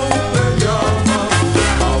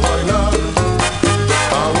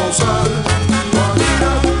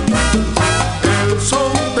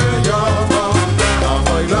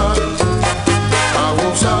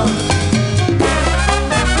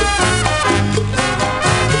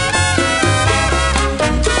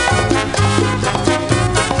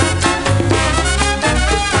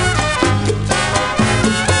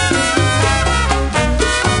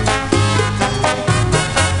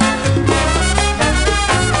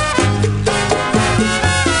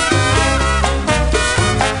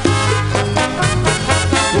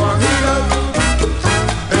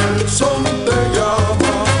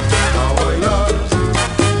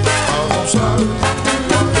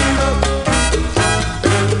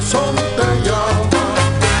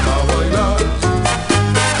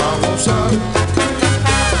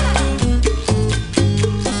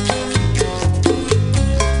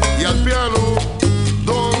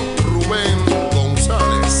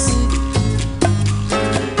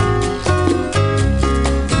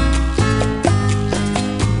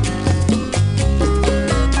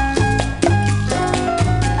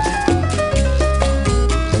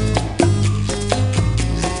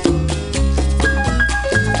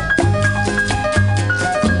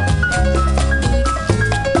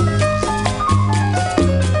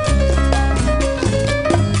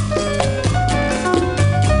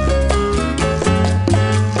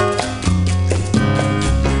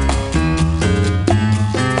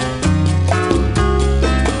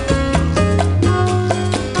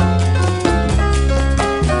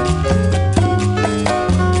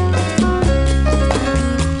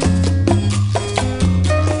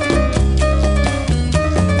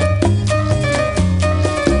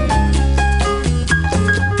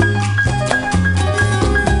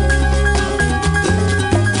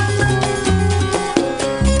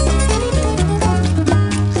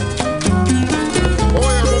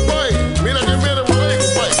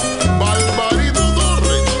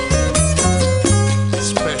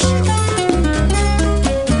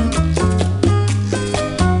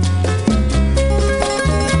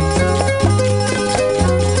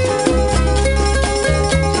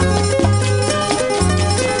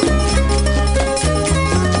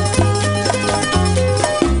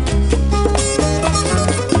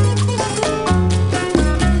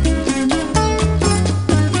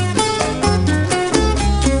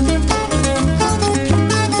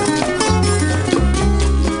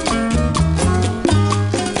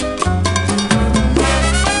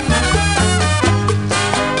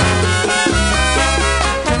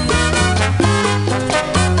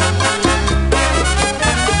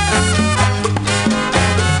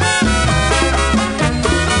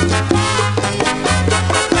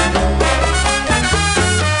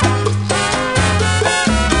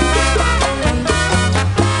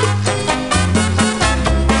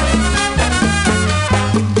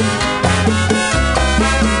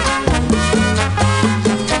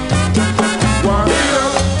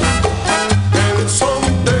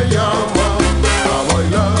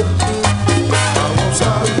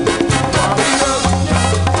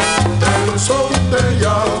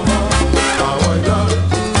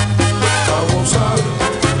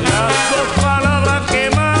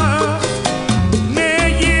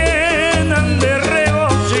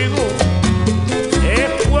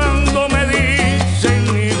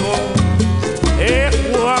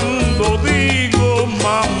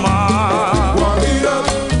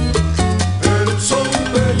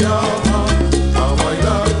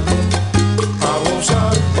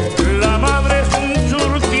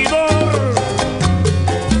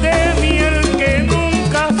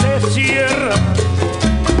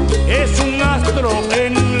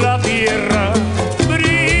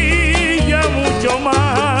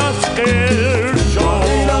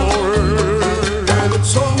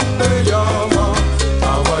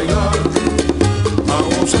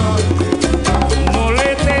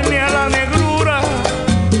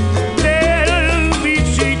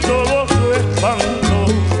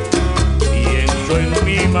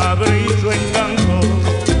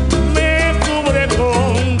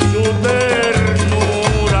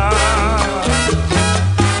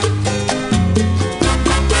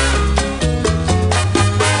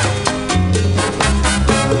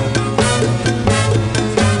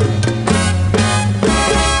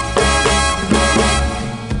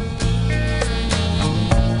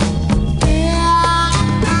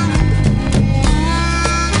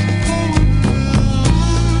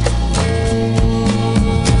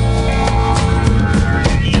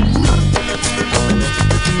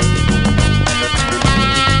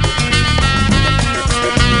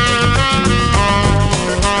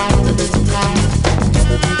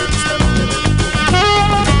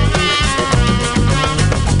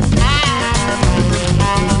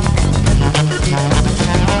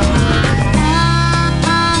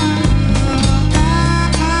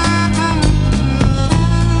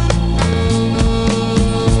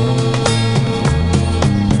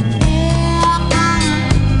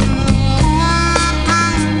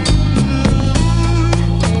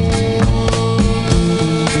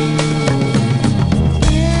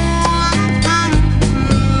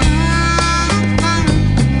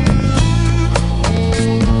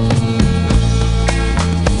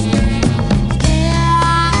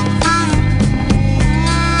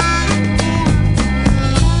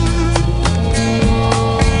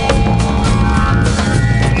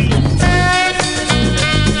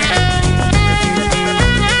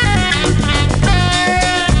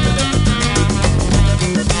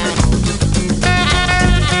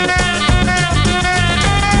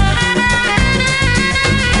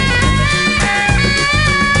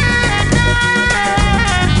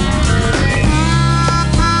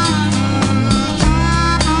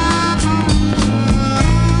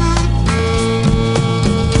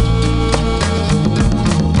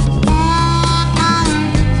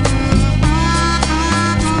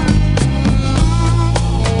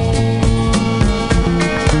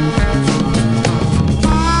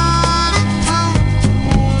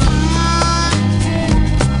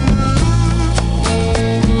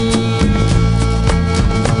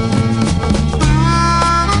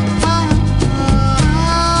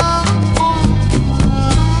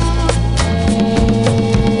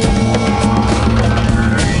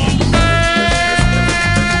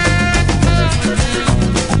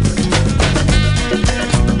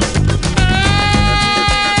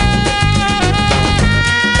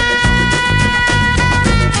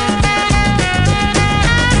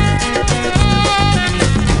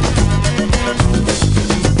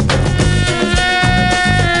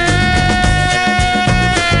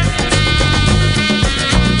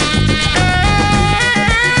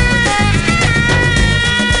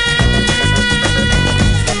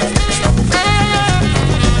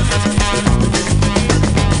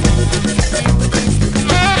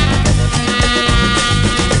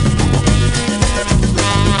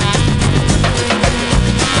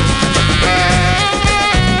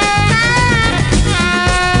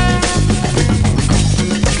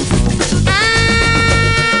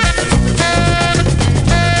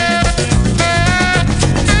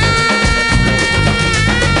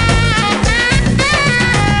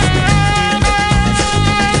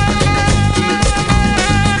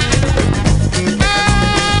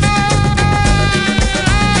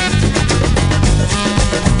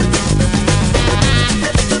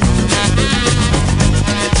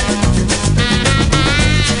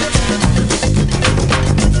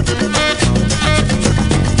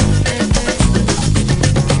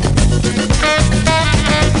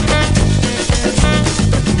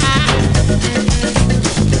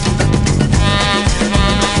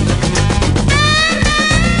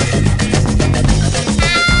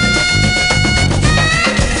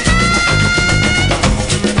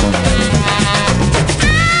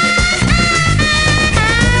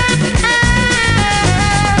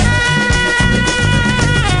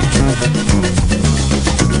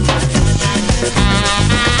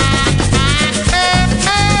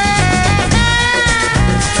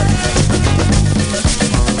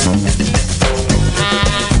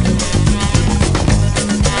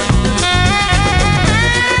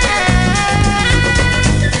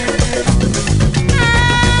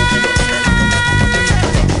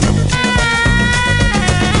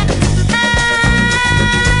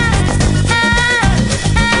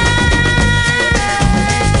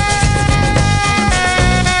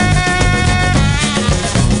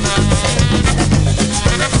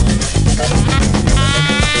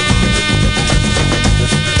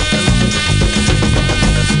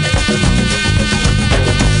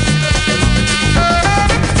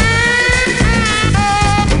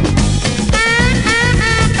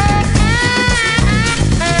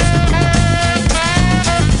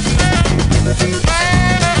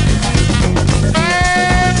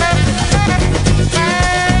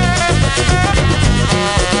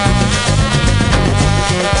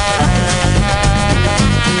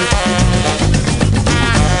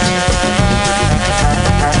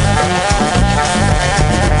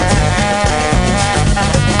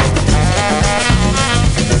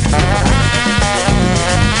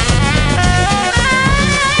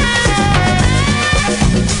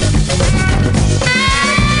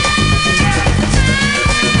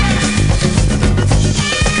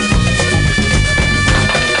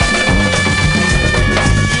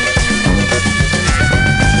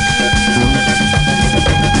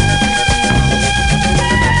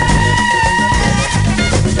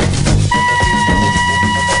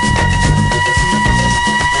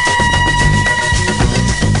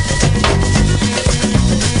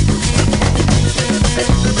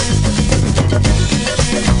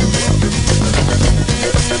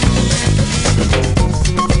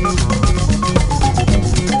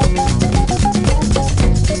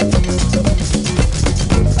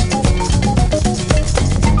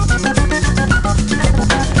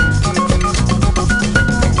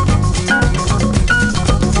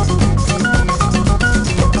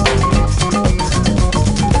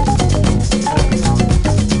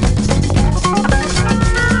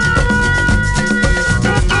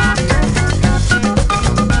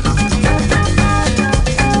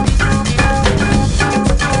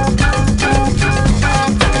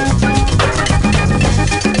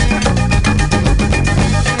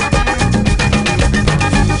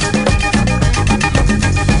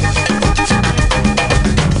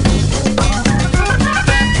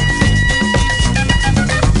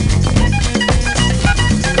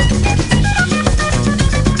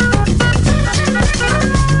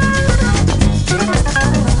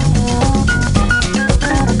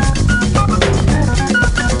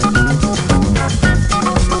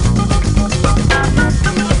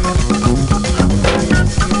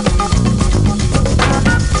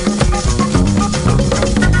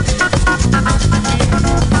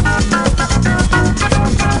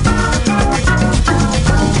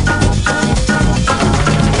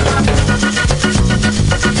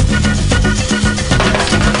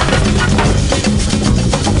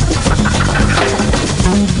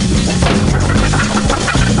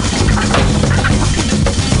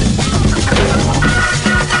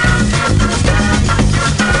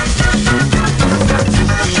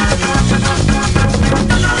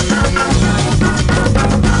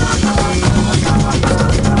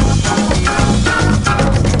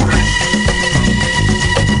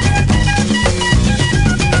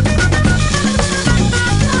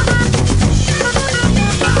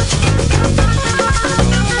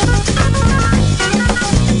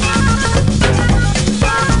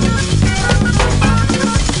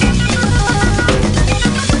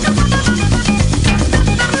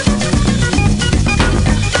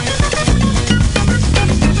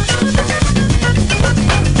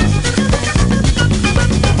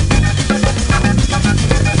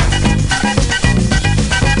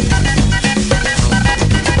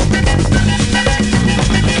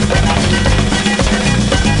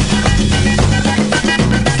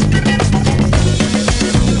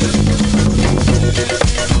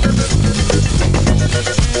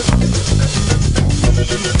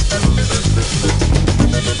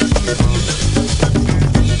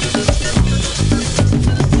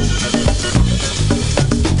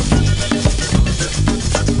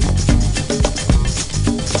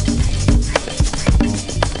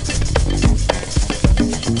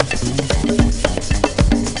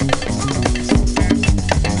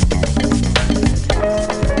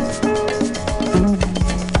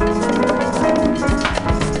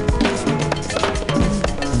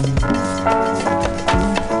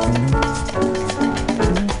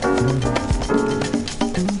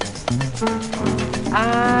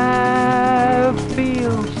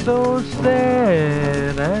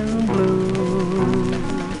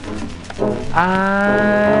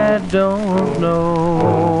 I don't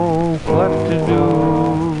know what to do,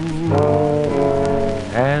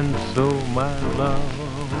 and so my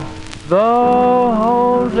love, the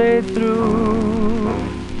whole day through,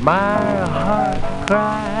 my heart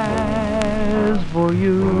cries for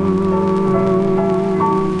you.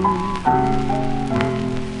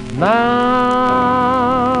 Now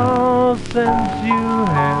since you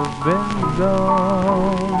have been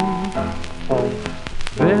gone,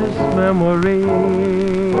 this memory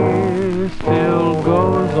still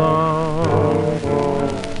goes on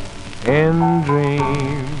in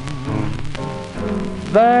dreams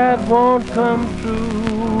that won't come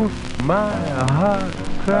true. My heart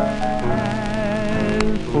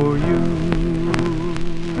cries for you.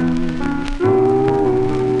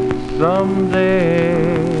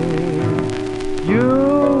 Someday you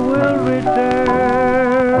will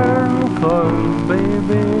return, 'cause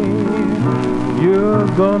baby, you're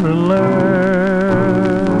gonna learn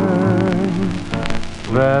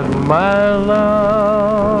that my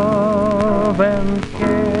love and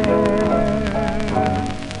care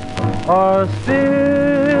are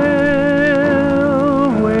still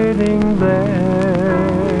waiting there.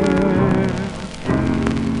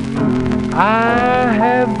 I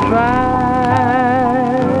have tried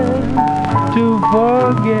to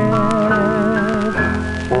forget,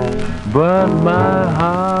 but my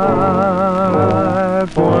heart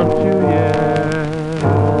wants you yet.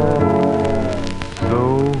 So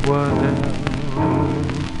what else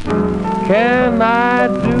can I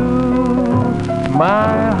do?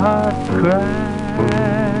 My heart cries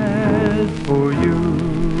for you.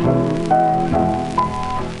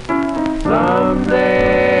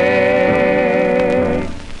 Someday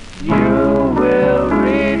you will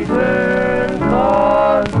return,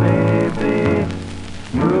 'cause baby,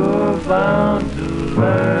 you're bound to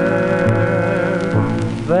learn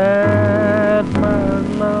that my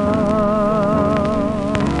love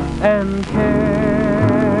and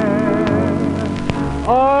care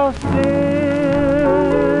are still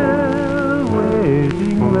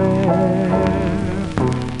waiting there.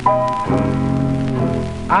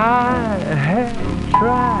 I have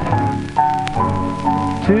tried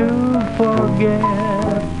to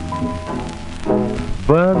forget,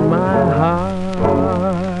 but my heart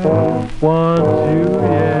wants you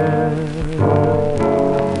yet.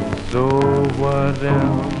 So what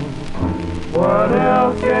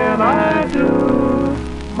else can I do?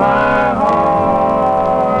 My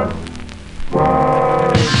heart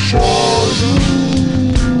wants you.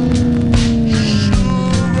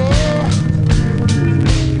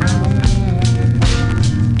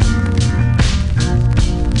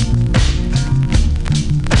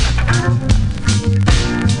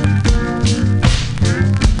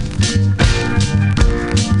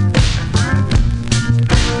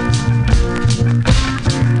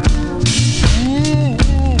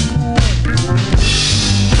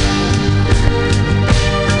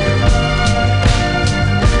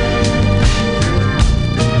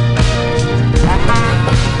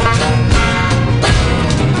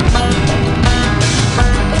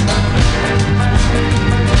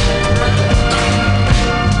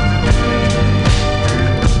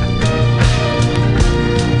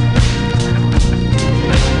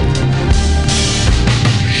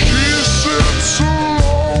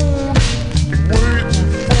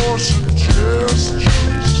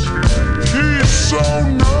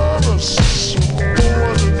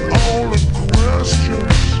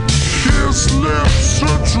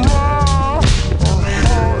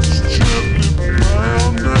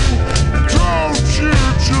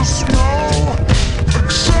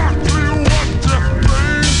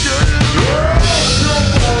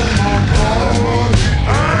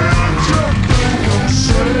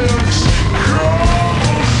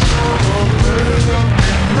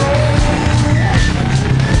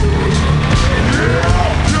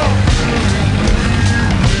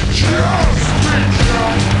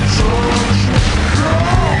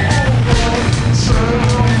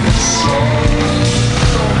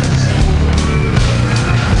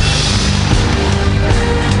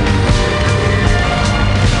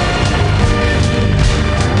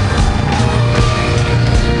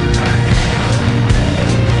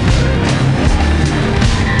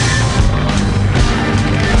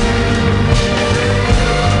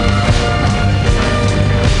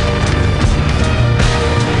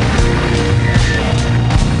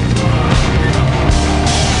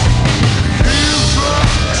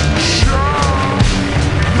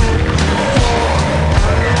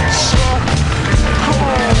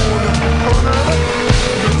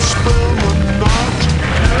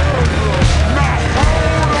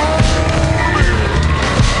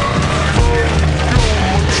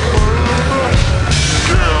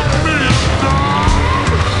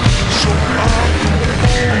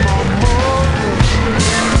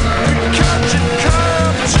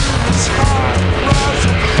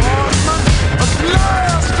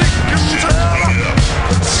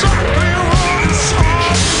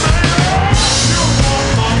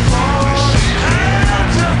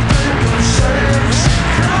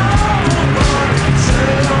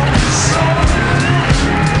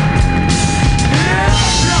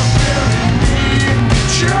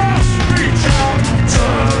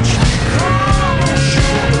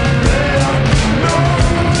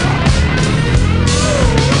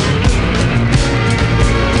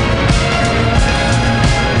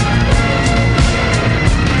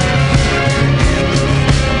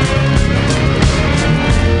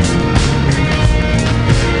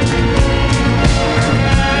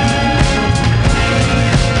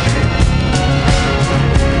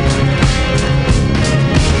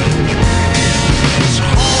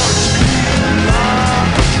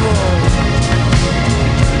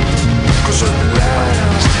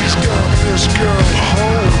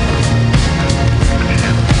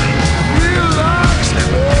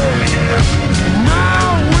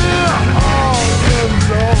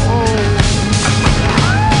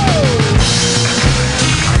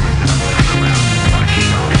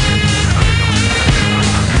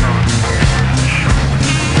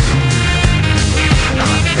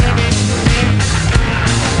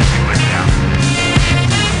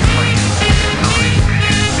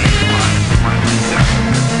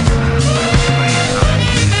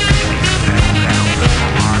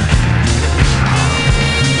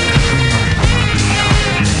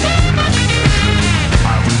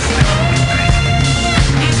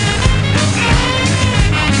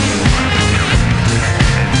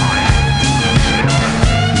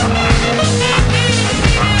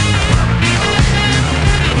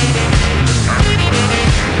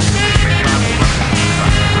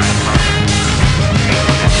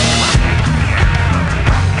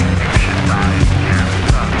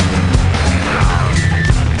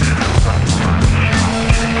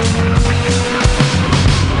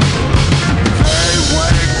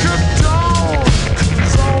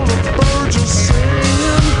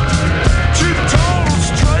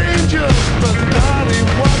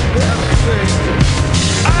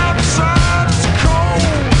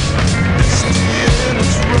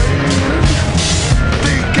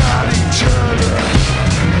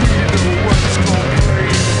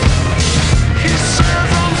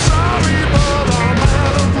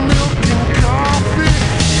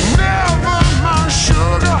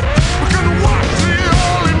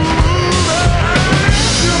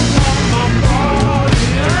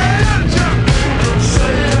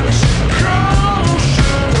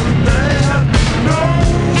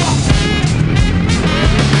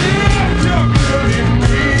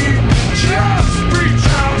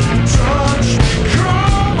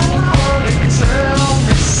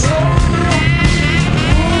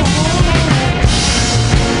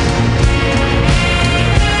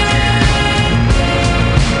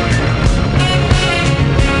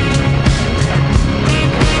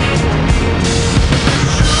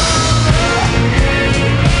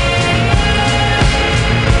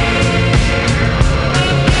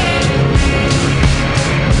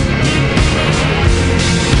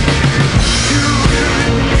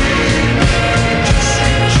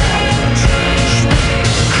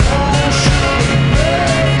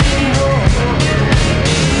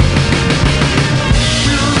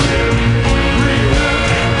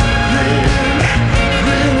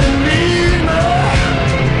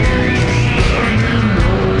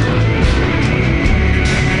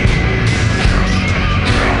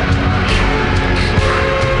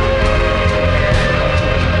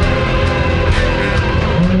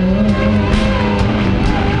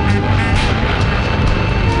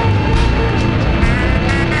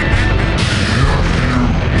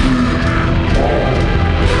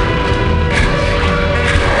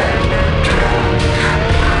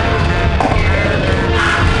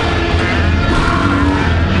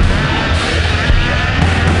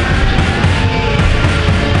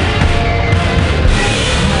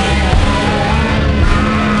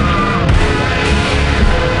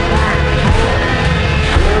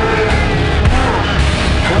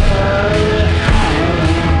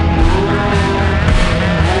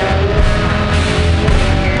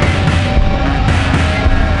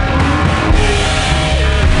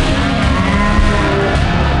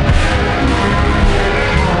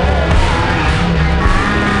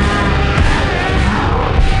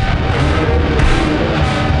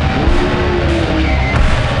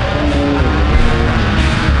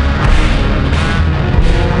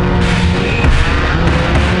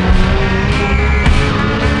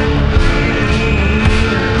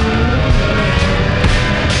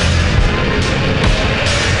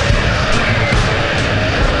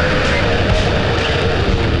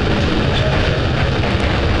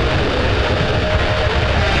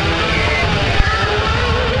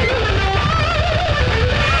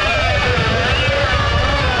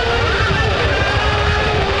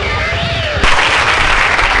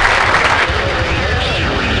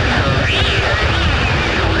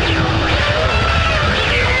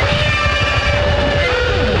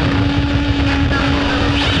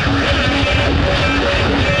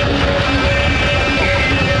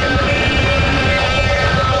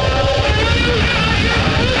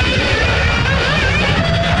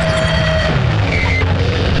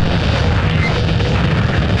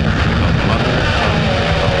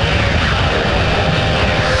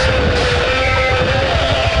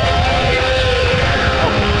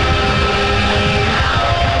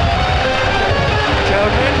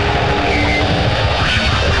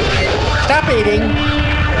 eating.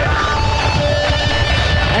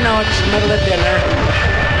 I know it's the middle of dinner.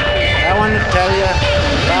 I want to tell you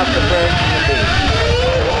about the birds and the bees.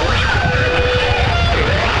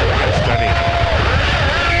 Study.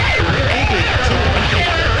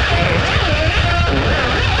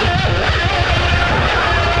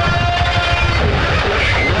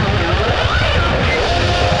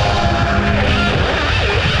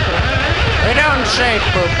 We don't say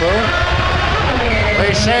poo-poo. We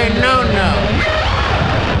say no-no.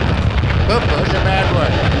 Poo-poo's a bad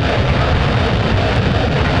word.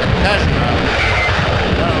 Cousin of it.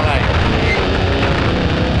 Don't like it.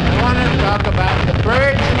 I want to talk about the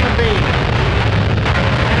birds and the bees.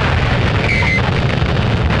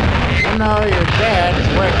 I know your dad's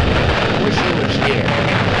working. I wish he was here.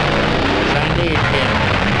 Because I need him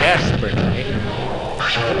desperately.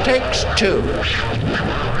 It takes two.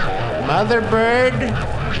 Mother bird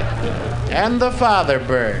and the father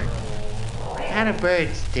bird. How do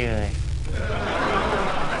birds do it?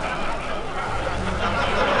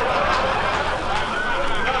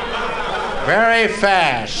 Very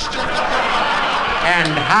fast and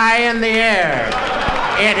high in the air,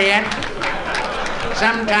 idiot.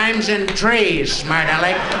 Sometimes in trees, smart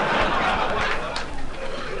aleck.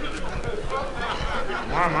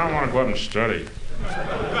 Mom, I want to go up and study.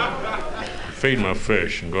 Feed my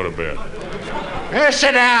fish and go to bed. Here,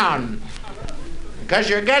 sit down. Because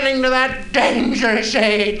you're getting to that dangerous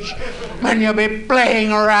age when you'll be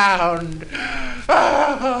playing around.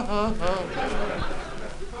 Now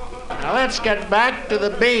let's get back to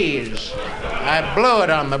the bees. I blew it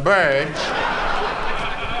on the birds.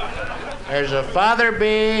 There's a father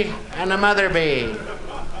bee and a mother bee.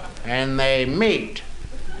 And they meet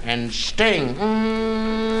and sting.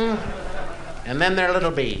 And then they're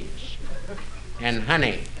little bees. And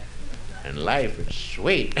honey. And life is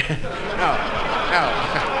sweet. No.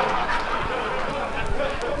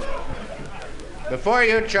 Before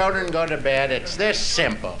you children go to bed, it's this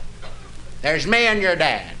simple. There's me and your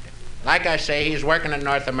dad. Like I say, he's working in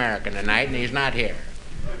North America tonight, and he's not here.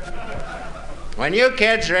 When you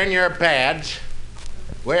kids are in your pads,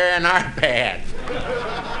 we're in our pad.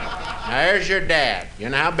 Now, here's your dad. You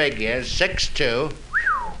know how big he is, 6'2",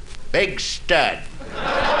 big stud.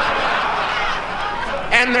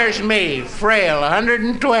 And there's me, frail,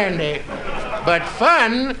 120, but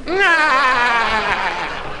fun.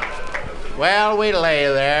 Well, we lay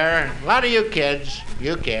there. A lot of you kids,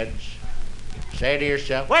 say to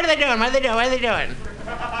yourself, what are they doing? What are they doing? What are they doing?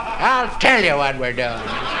 I'll tell you what we're doing.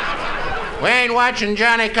 We ain't watching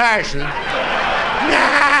Johnny Carson. I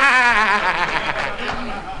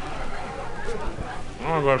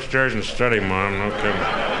want to go upstairs and study, Mom. No kidding.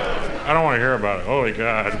 I don't want to hear about it. Holy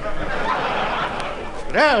God.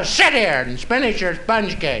 No, sit here and finish your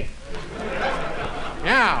sponge cake.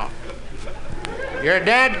 Now, your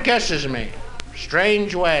dad kisses me,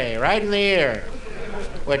 strange way, right in the ear,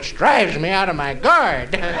 which drives me out of my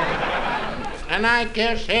gourd. And I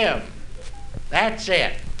kiss him. That's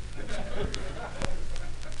it.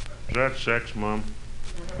 Is that sex, Mom?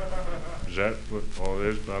 Is that what all it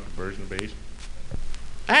is about the birds and the bees?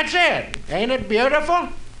 That's it. Ain't it beautiful?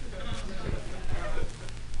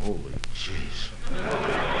 Holy jeez.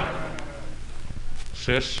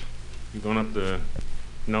 Sis, you going up the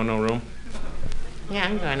no-no room? Yeah,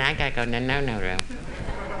 I'm going. I gotta go to the no-no room.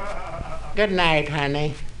 Good night,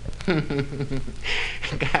 honey.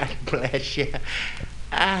 God bless you.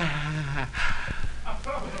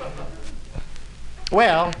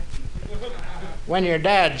 Well, when your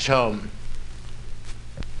dad's home,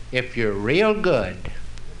 if you're real good,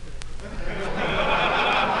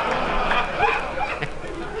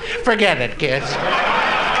 forget it, kids.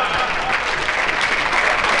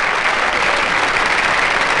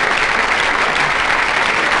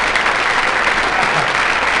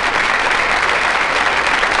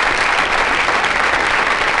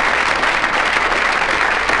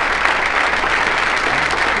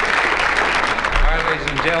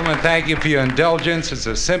 Gentlemen, thank you for your indulgence. It's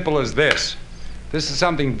as simple as this. This is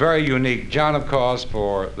something very unique. John, of course,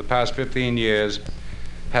 for the past 15 years,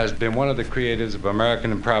 has been one of the creators of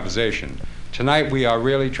American improvisation. Tonight, we are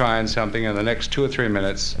really trying something in the next 2 or 3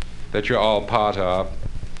 minutes that you're all part of.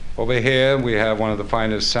 Over here, we have one of the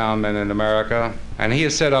finest sound men in America, and he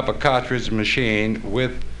has set up a cartridge machine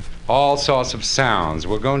with all sorts of sounds.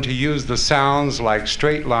 We're going to use the sounds like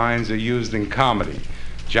straight lines are used in comedy.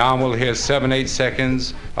 John will hear 7-8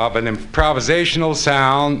 seconds of an improvisational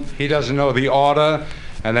sound. He doesn't know the order,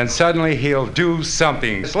 and then suddenly he'll do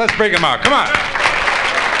something. So let's bring him out. Come on.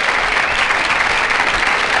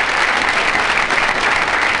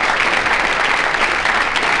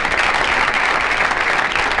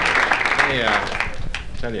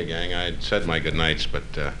 tell you, gang, I'd said my goodnights, but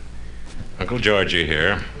Uncle Georgie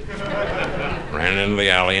here ran into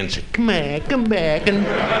the alley and said, come back and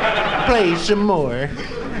play some more.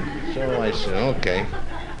 So I said, okay.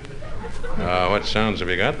 What sounds have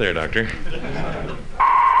you got there, Doctor?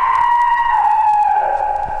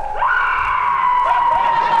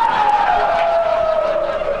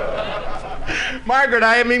 Margaret,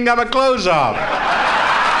 I haven't even got my clothes off.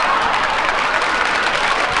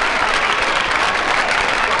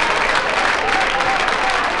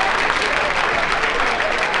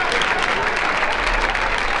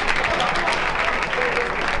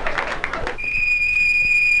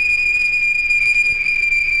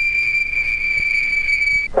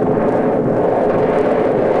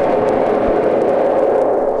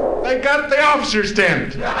 They got the officer's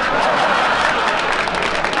tent.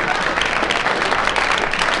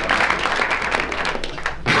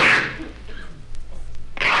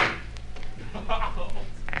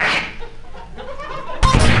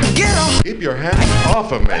 Keep your hands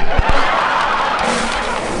off of me.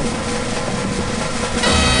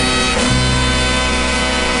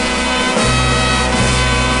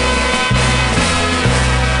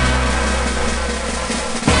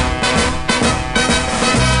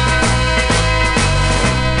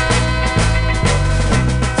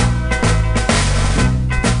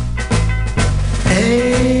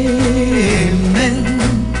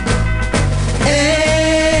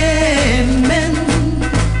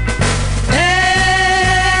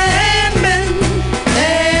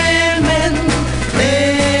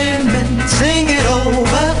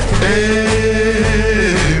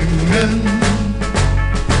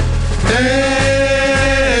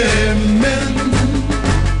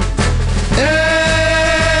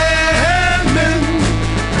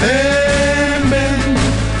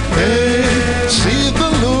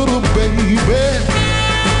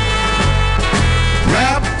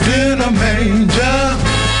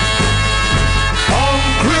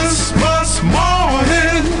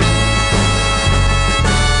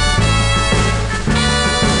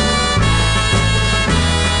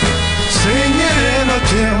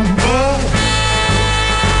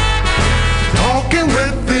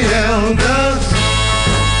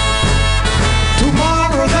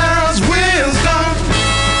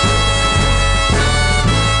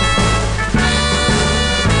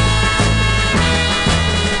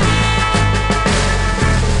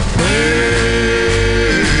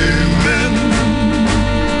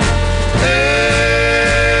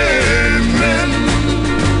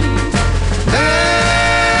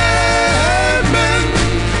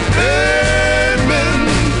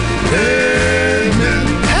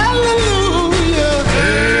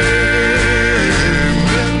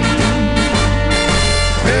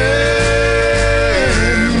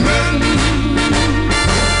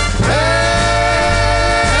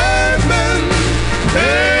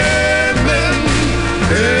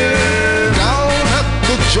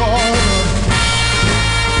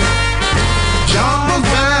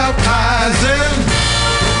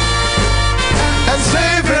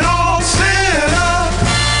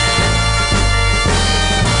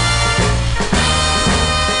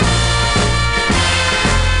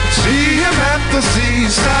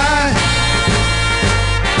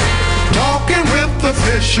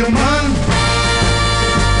 Fisherman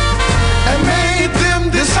and made them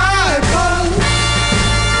disciples.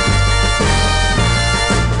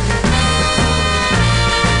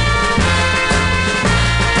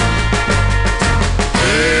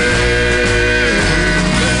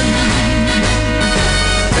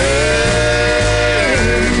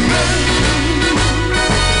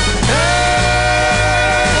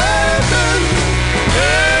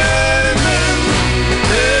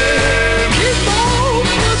 Keep on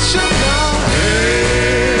pushing on.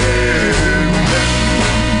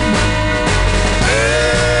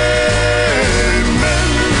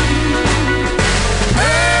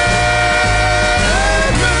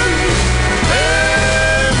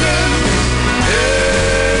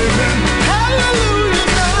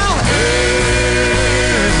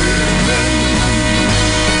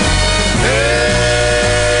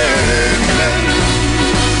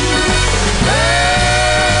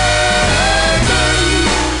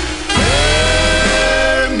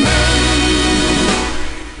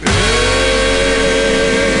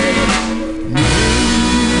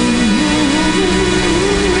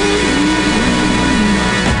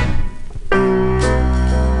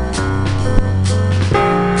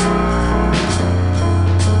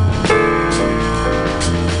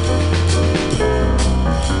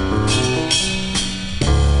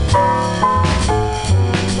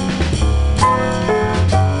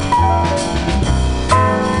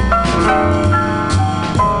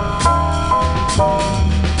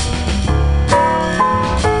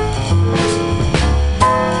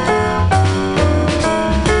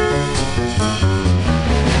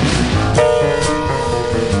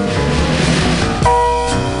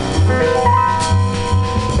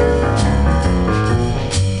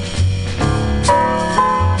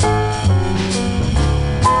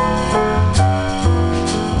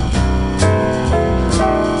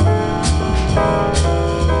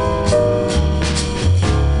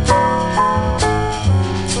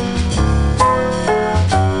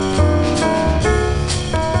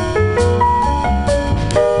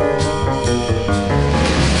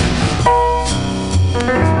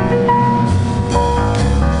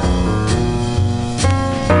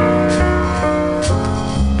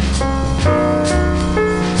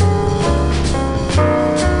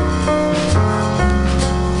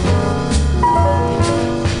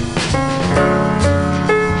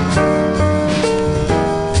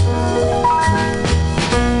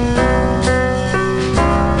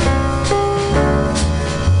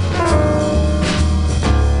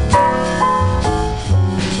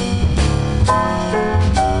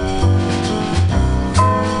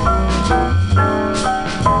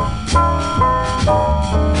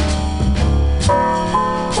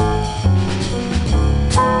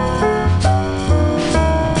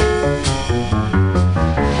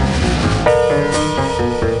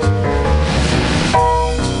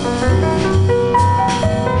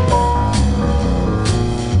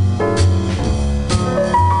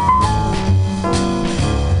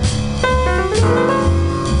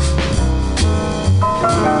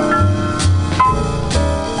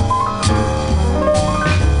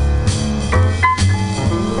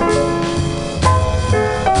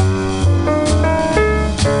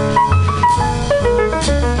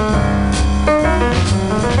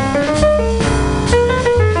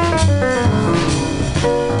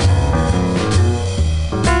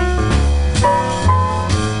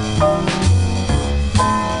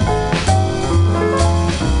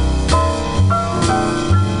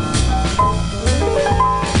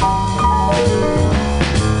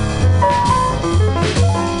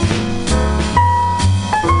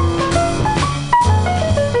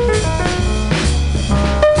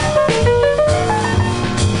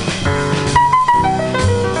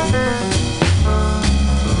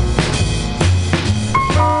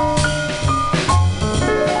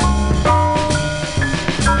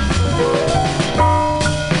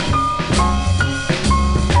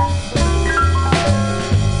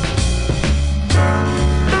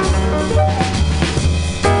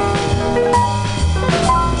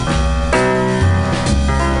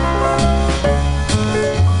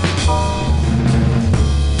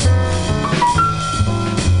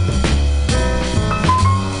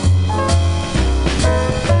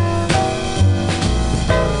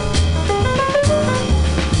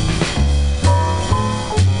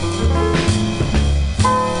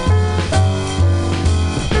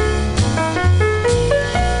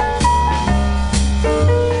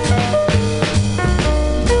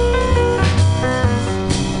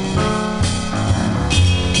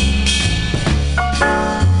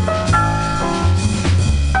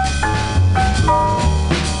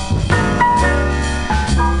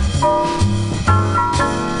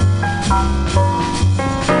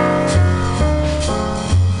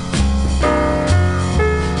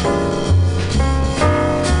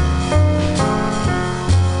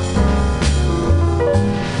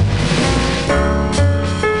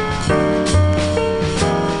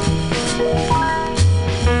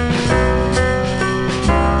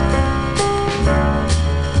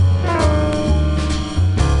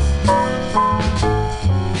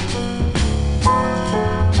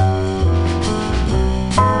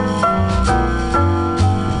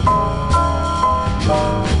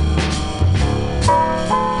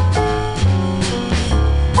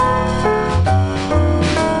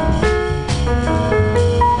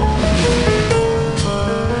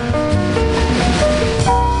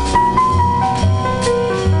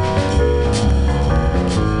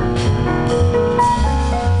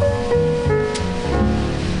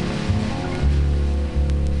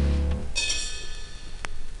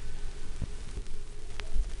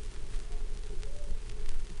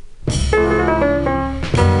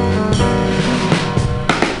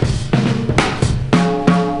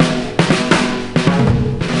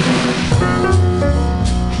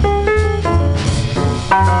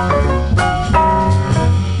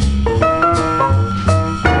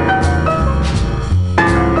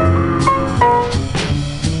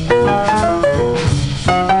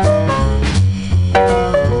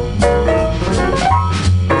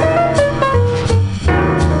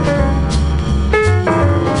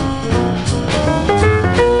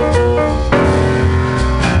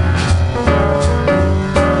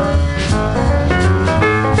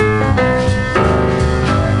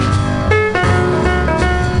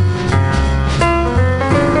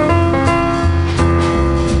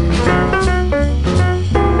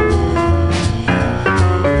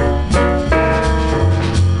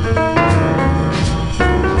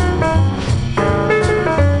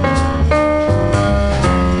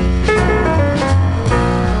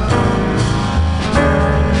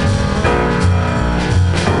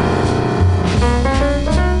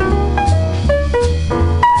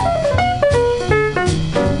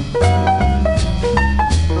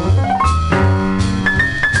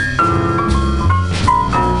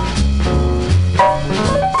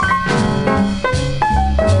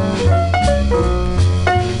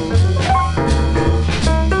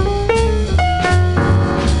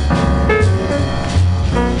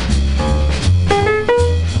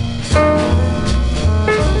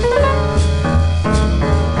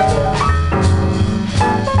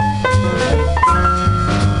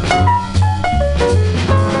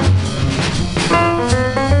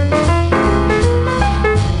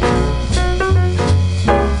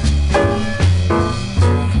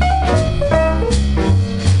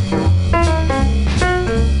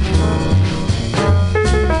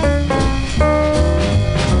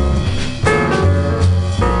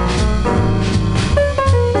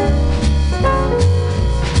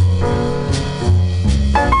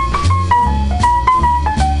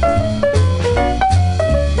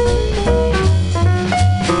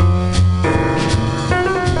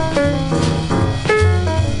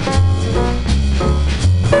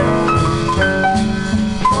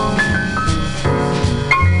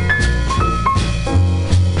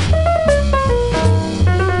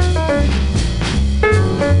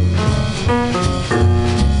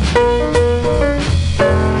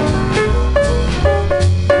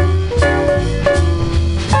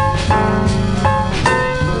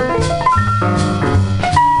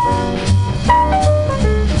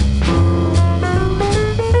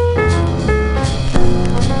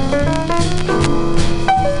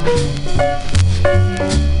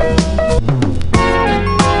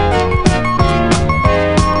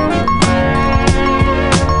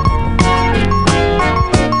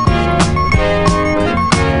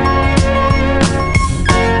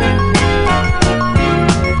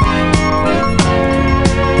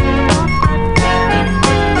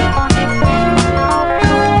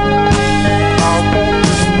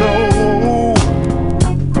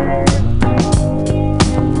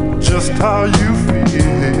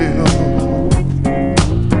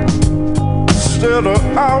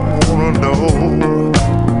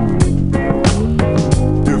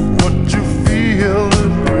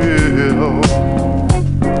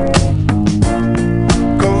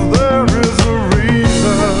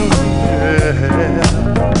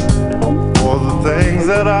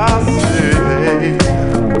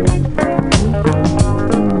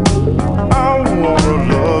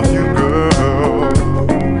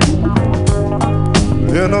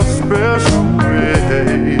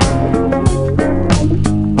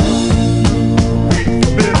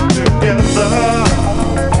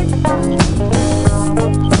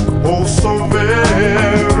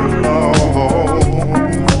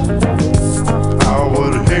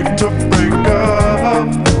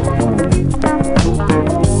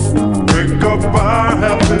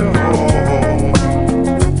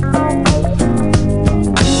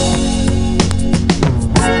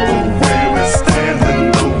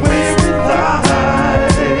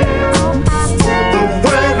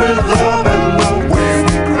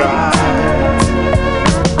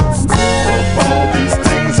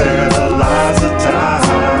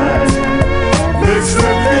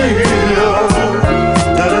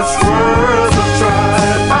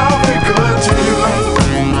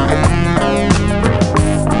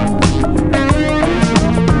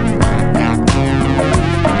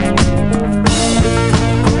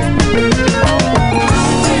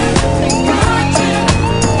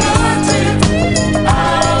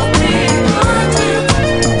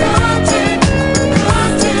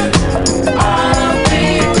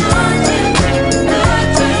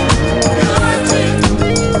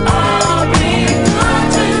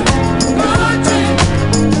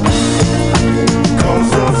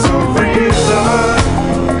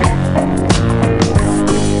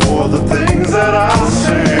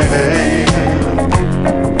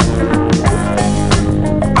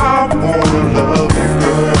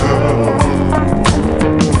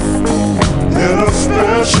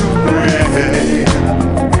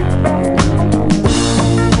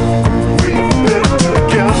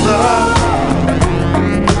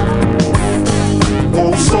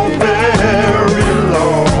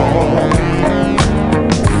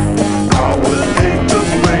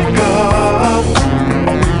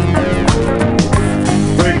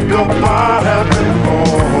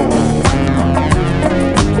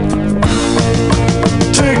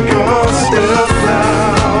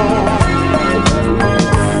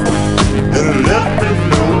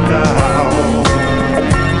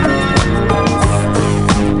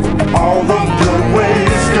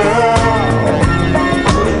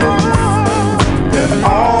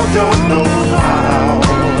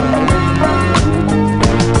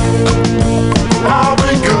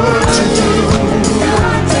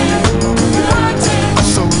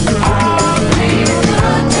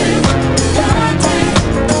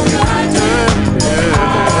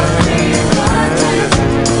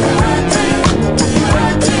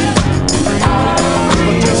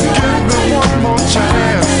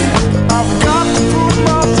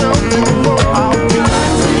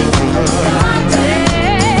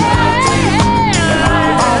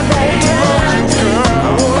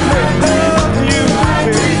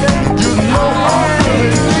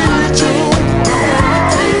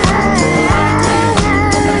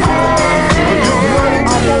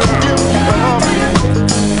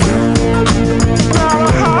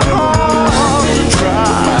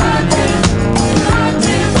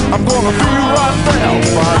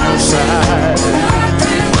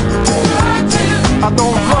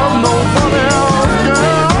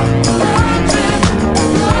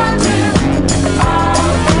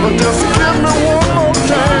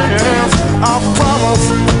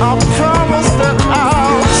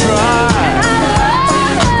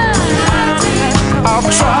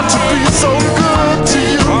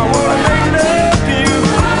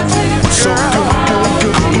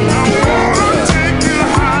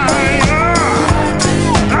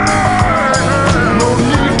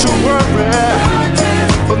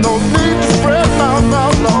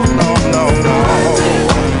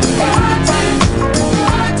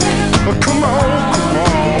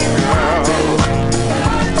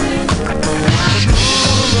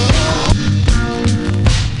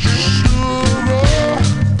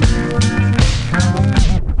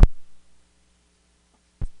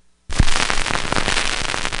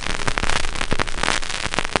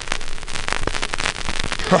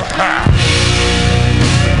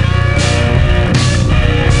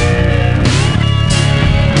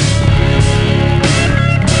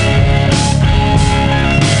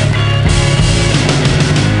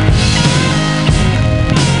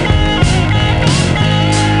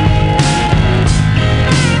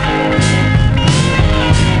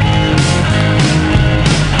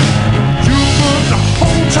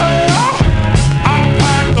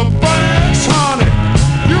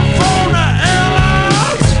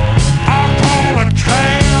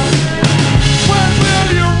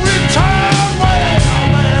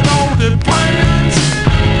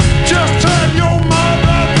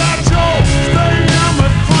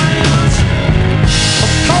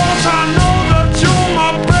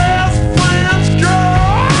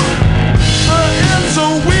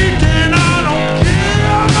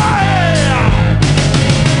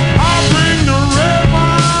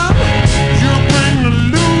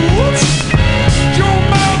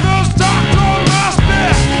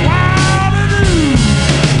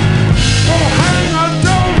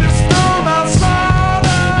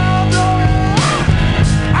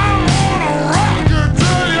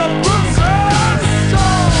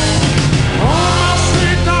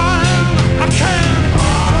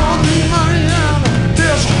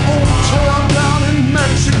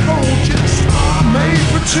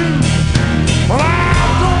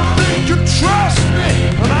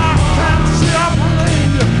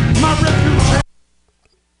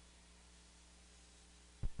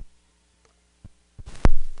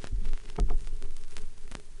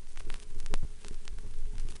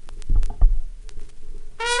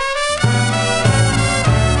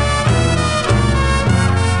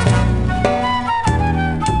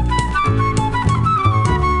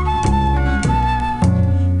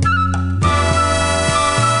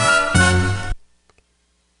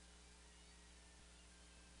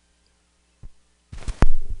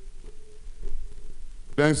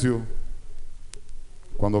 Silencio.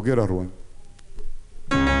 Cuando quieras, Rubén.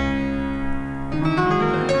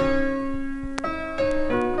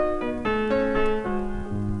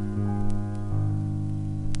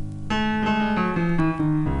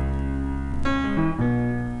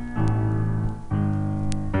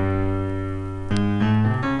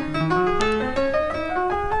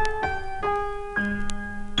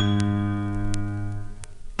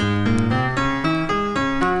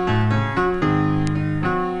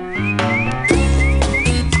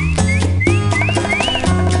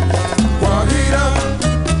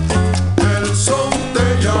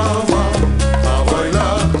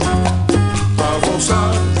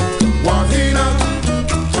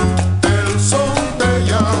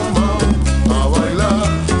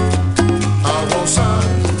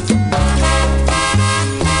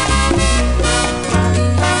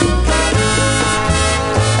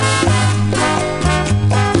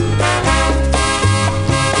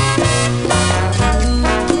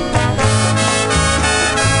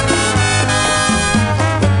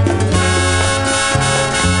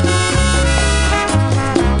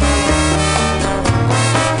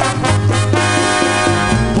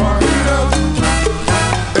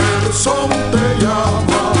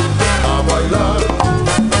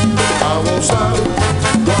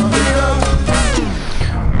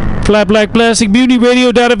 FlatBlackPlastic,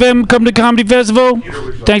 MutinyRadio.fm, come to Comedy Festival.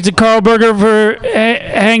 Thanks to Carl Berger for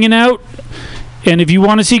hanging out. And if you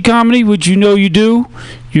want to see comedy, which you know you do,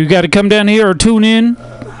 you got to come down here or tune in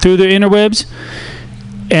through the interwebs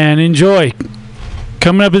and enjoy.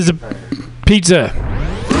 Coming up is a pizza.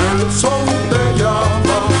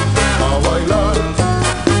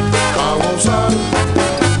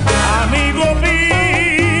 Amigo,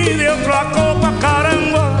 pide otra copa,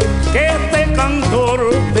 caramba, que este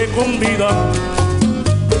cantor te convida.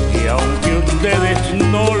 Y aunque a ustedes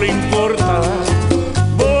no le importa,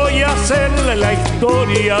 voy a hacerle la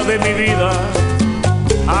historia de mi vida.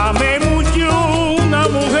 Amé mucho una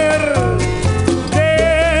mujer,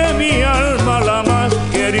 de mi alma la más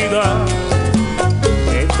querida.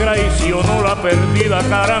 Me traicionó la perdida,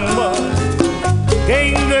 caramba, qué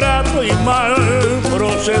ingrato y mal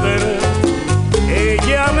proceder.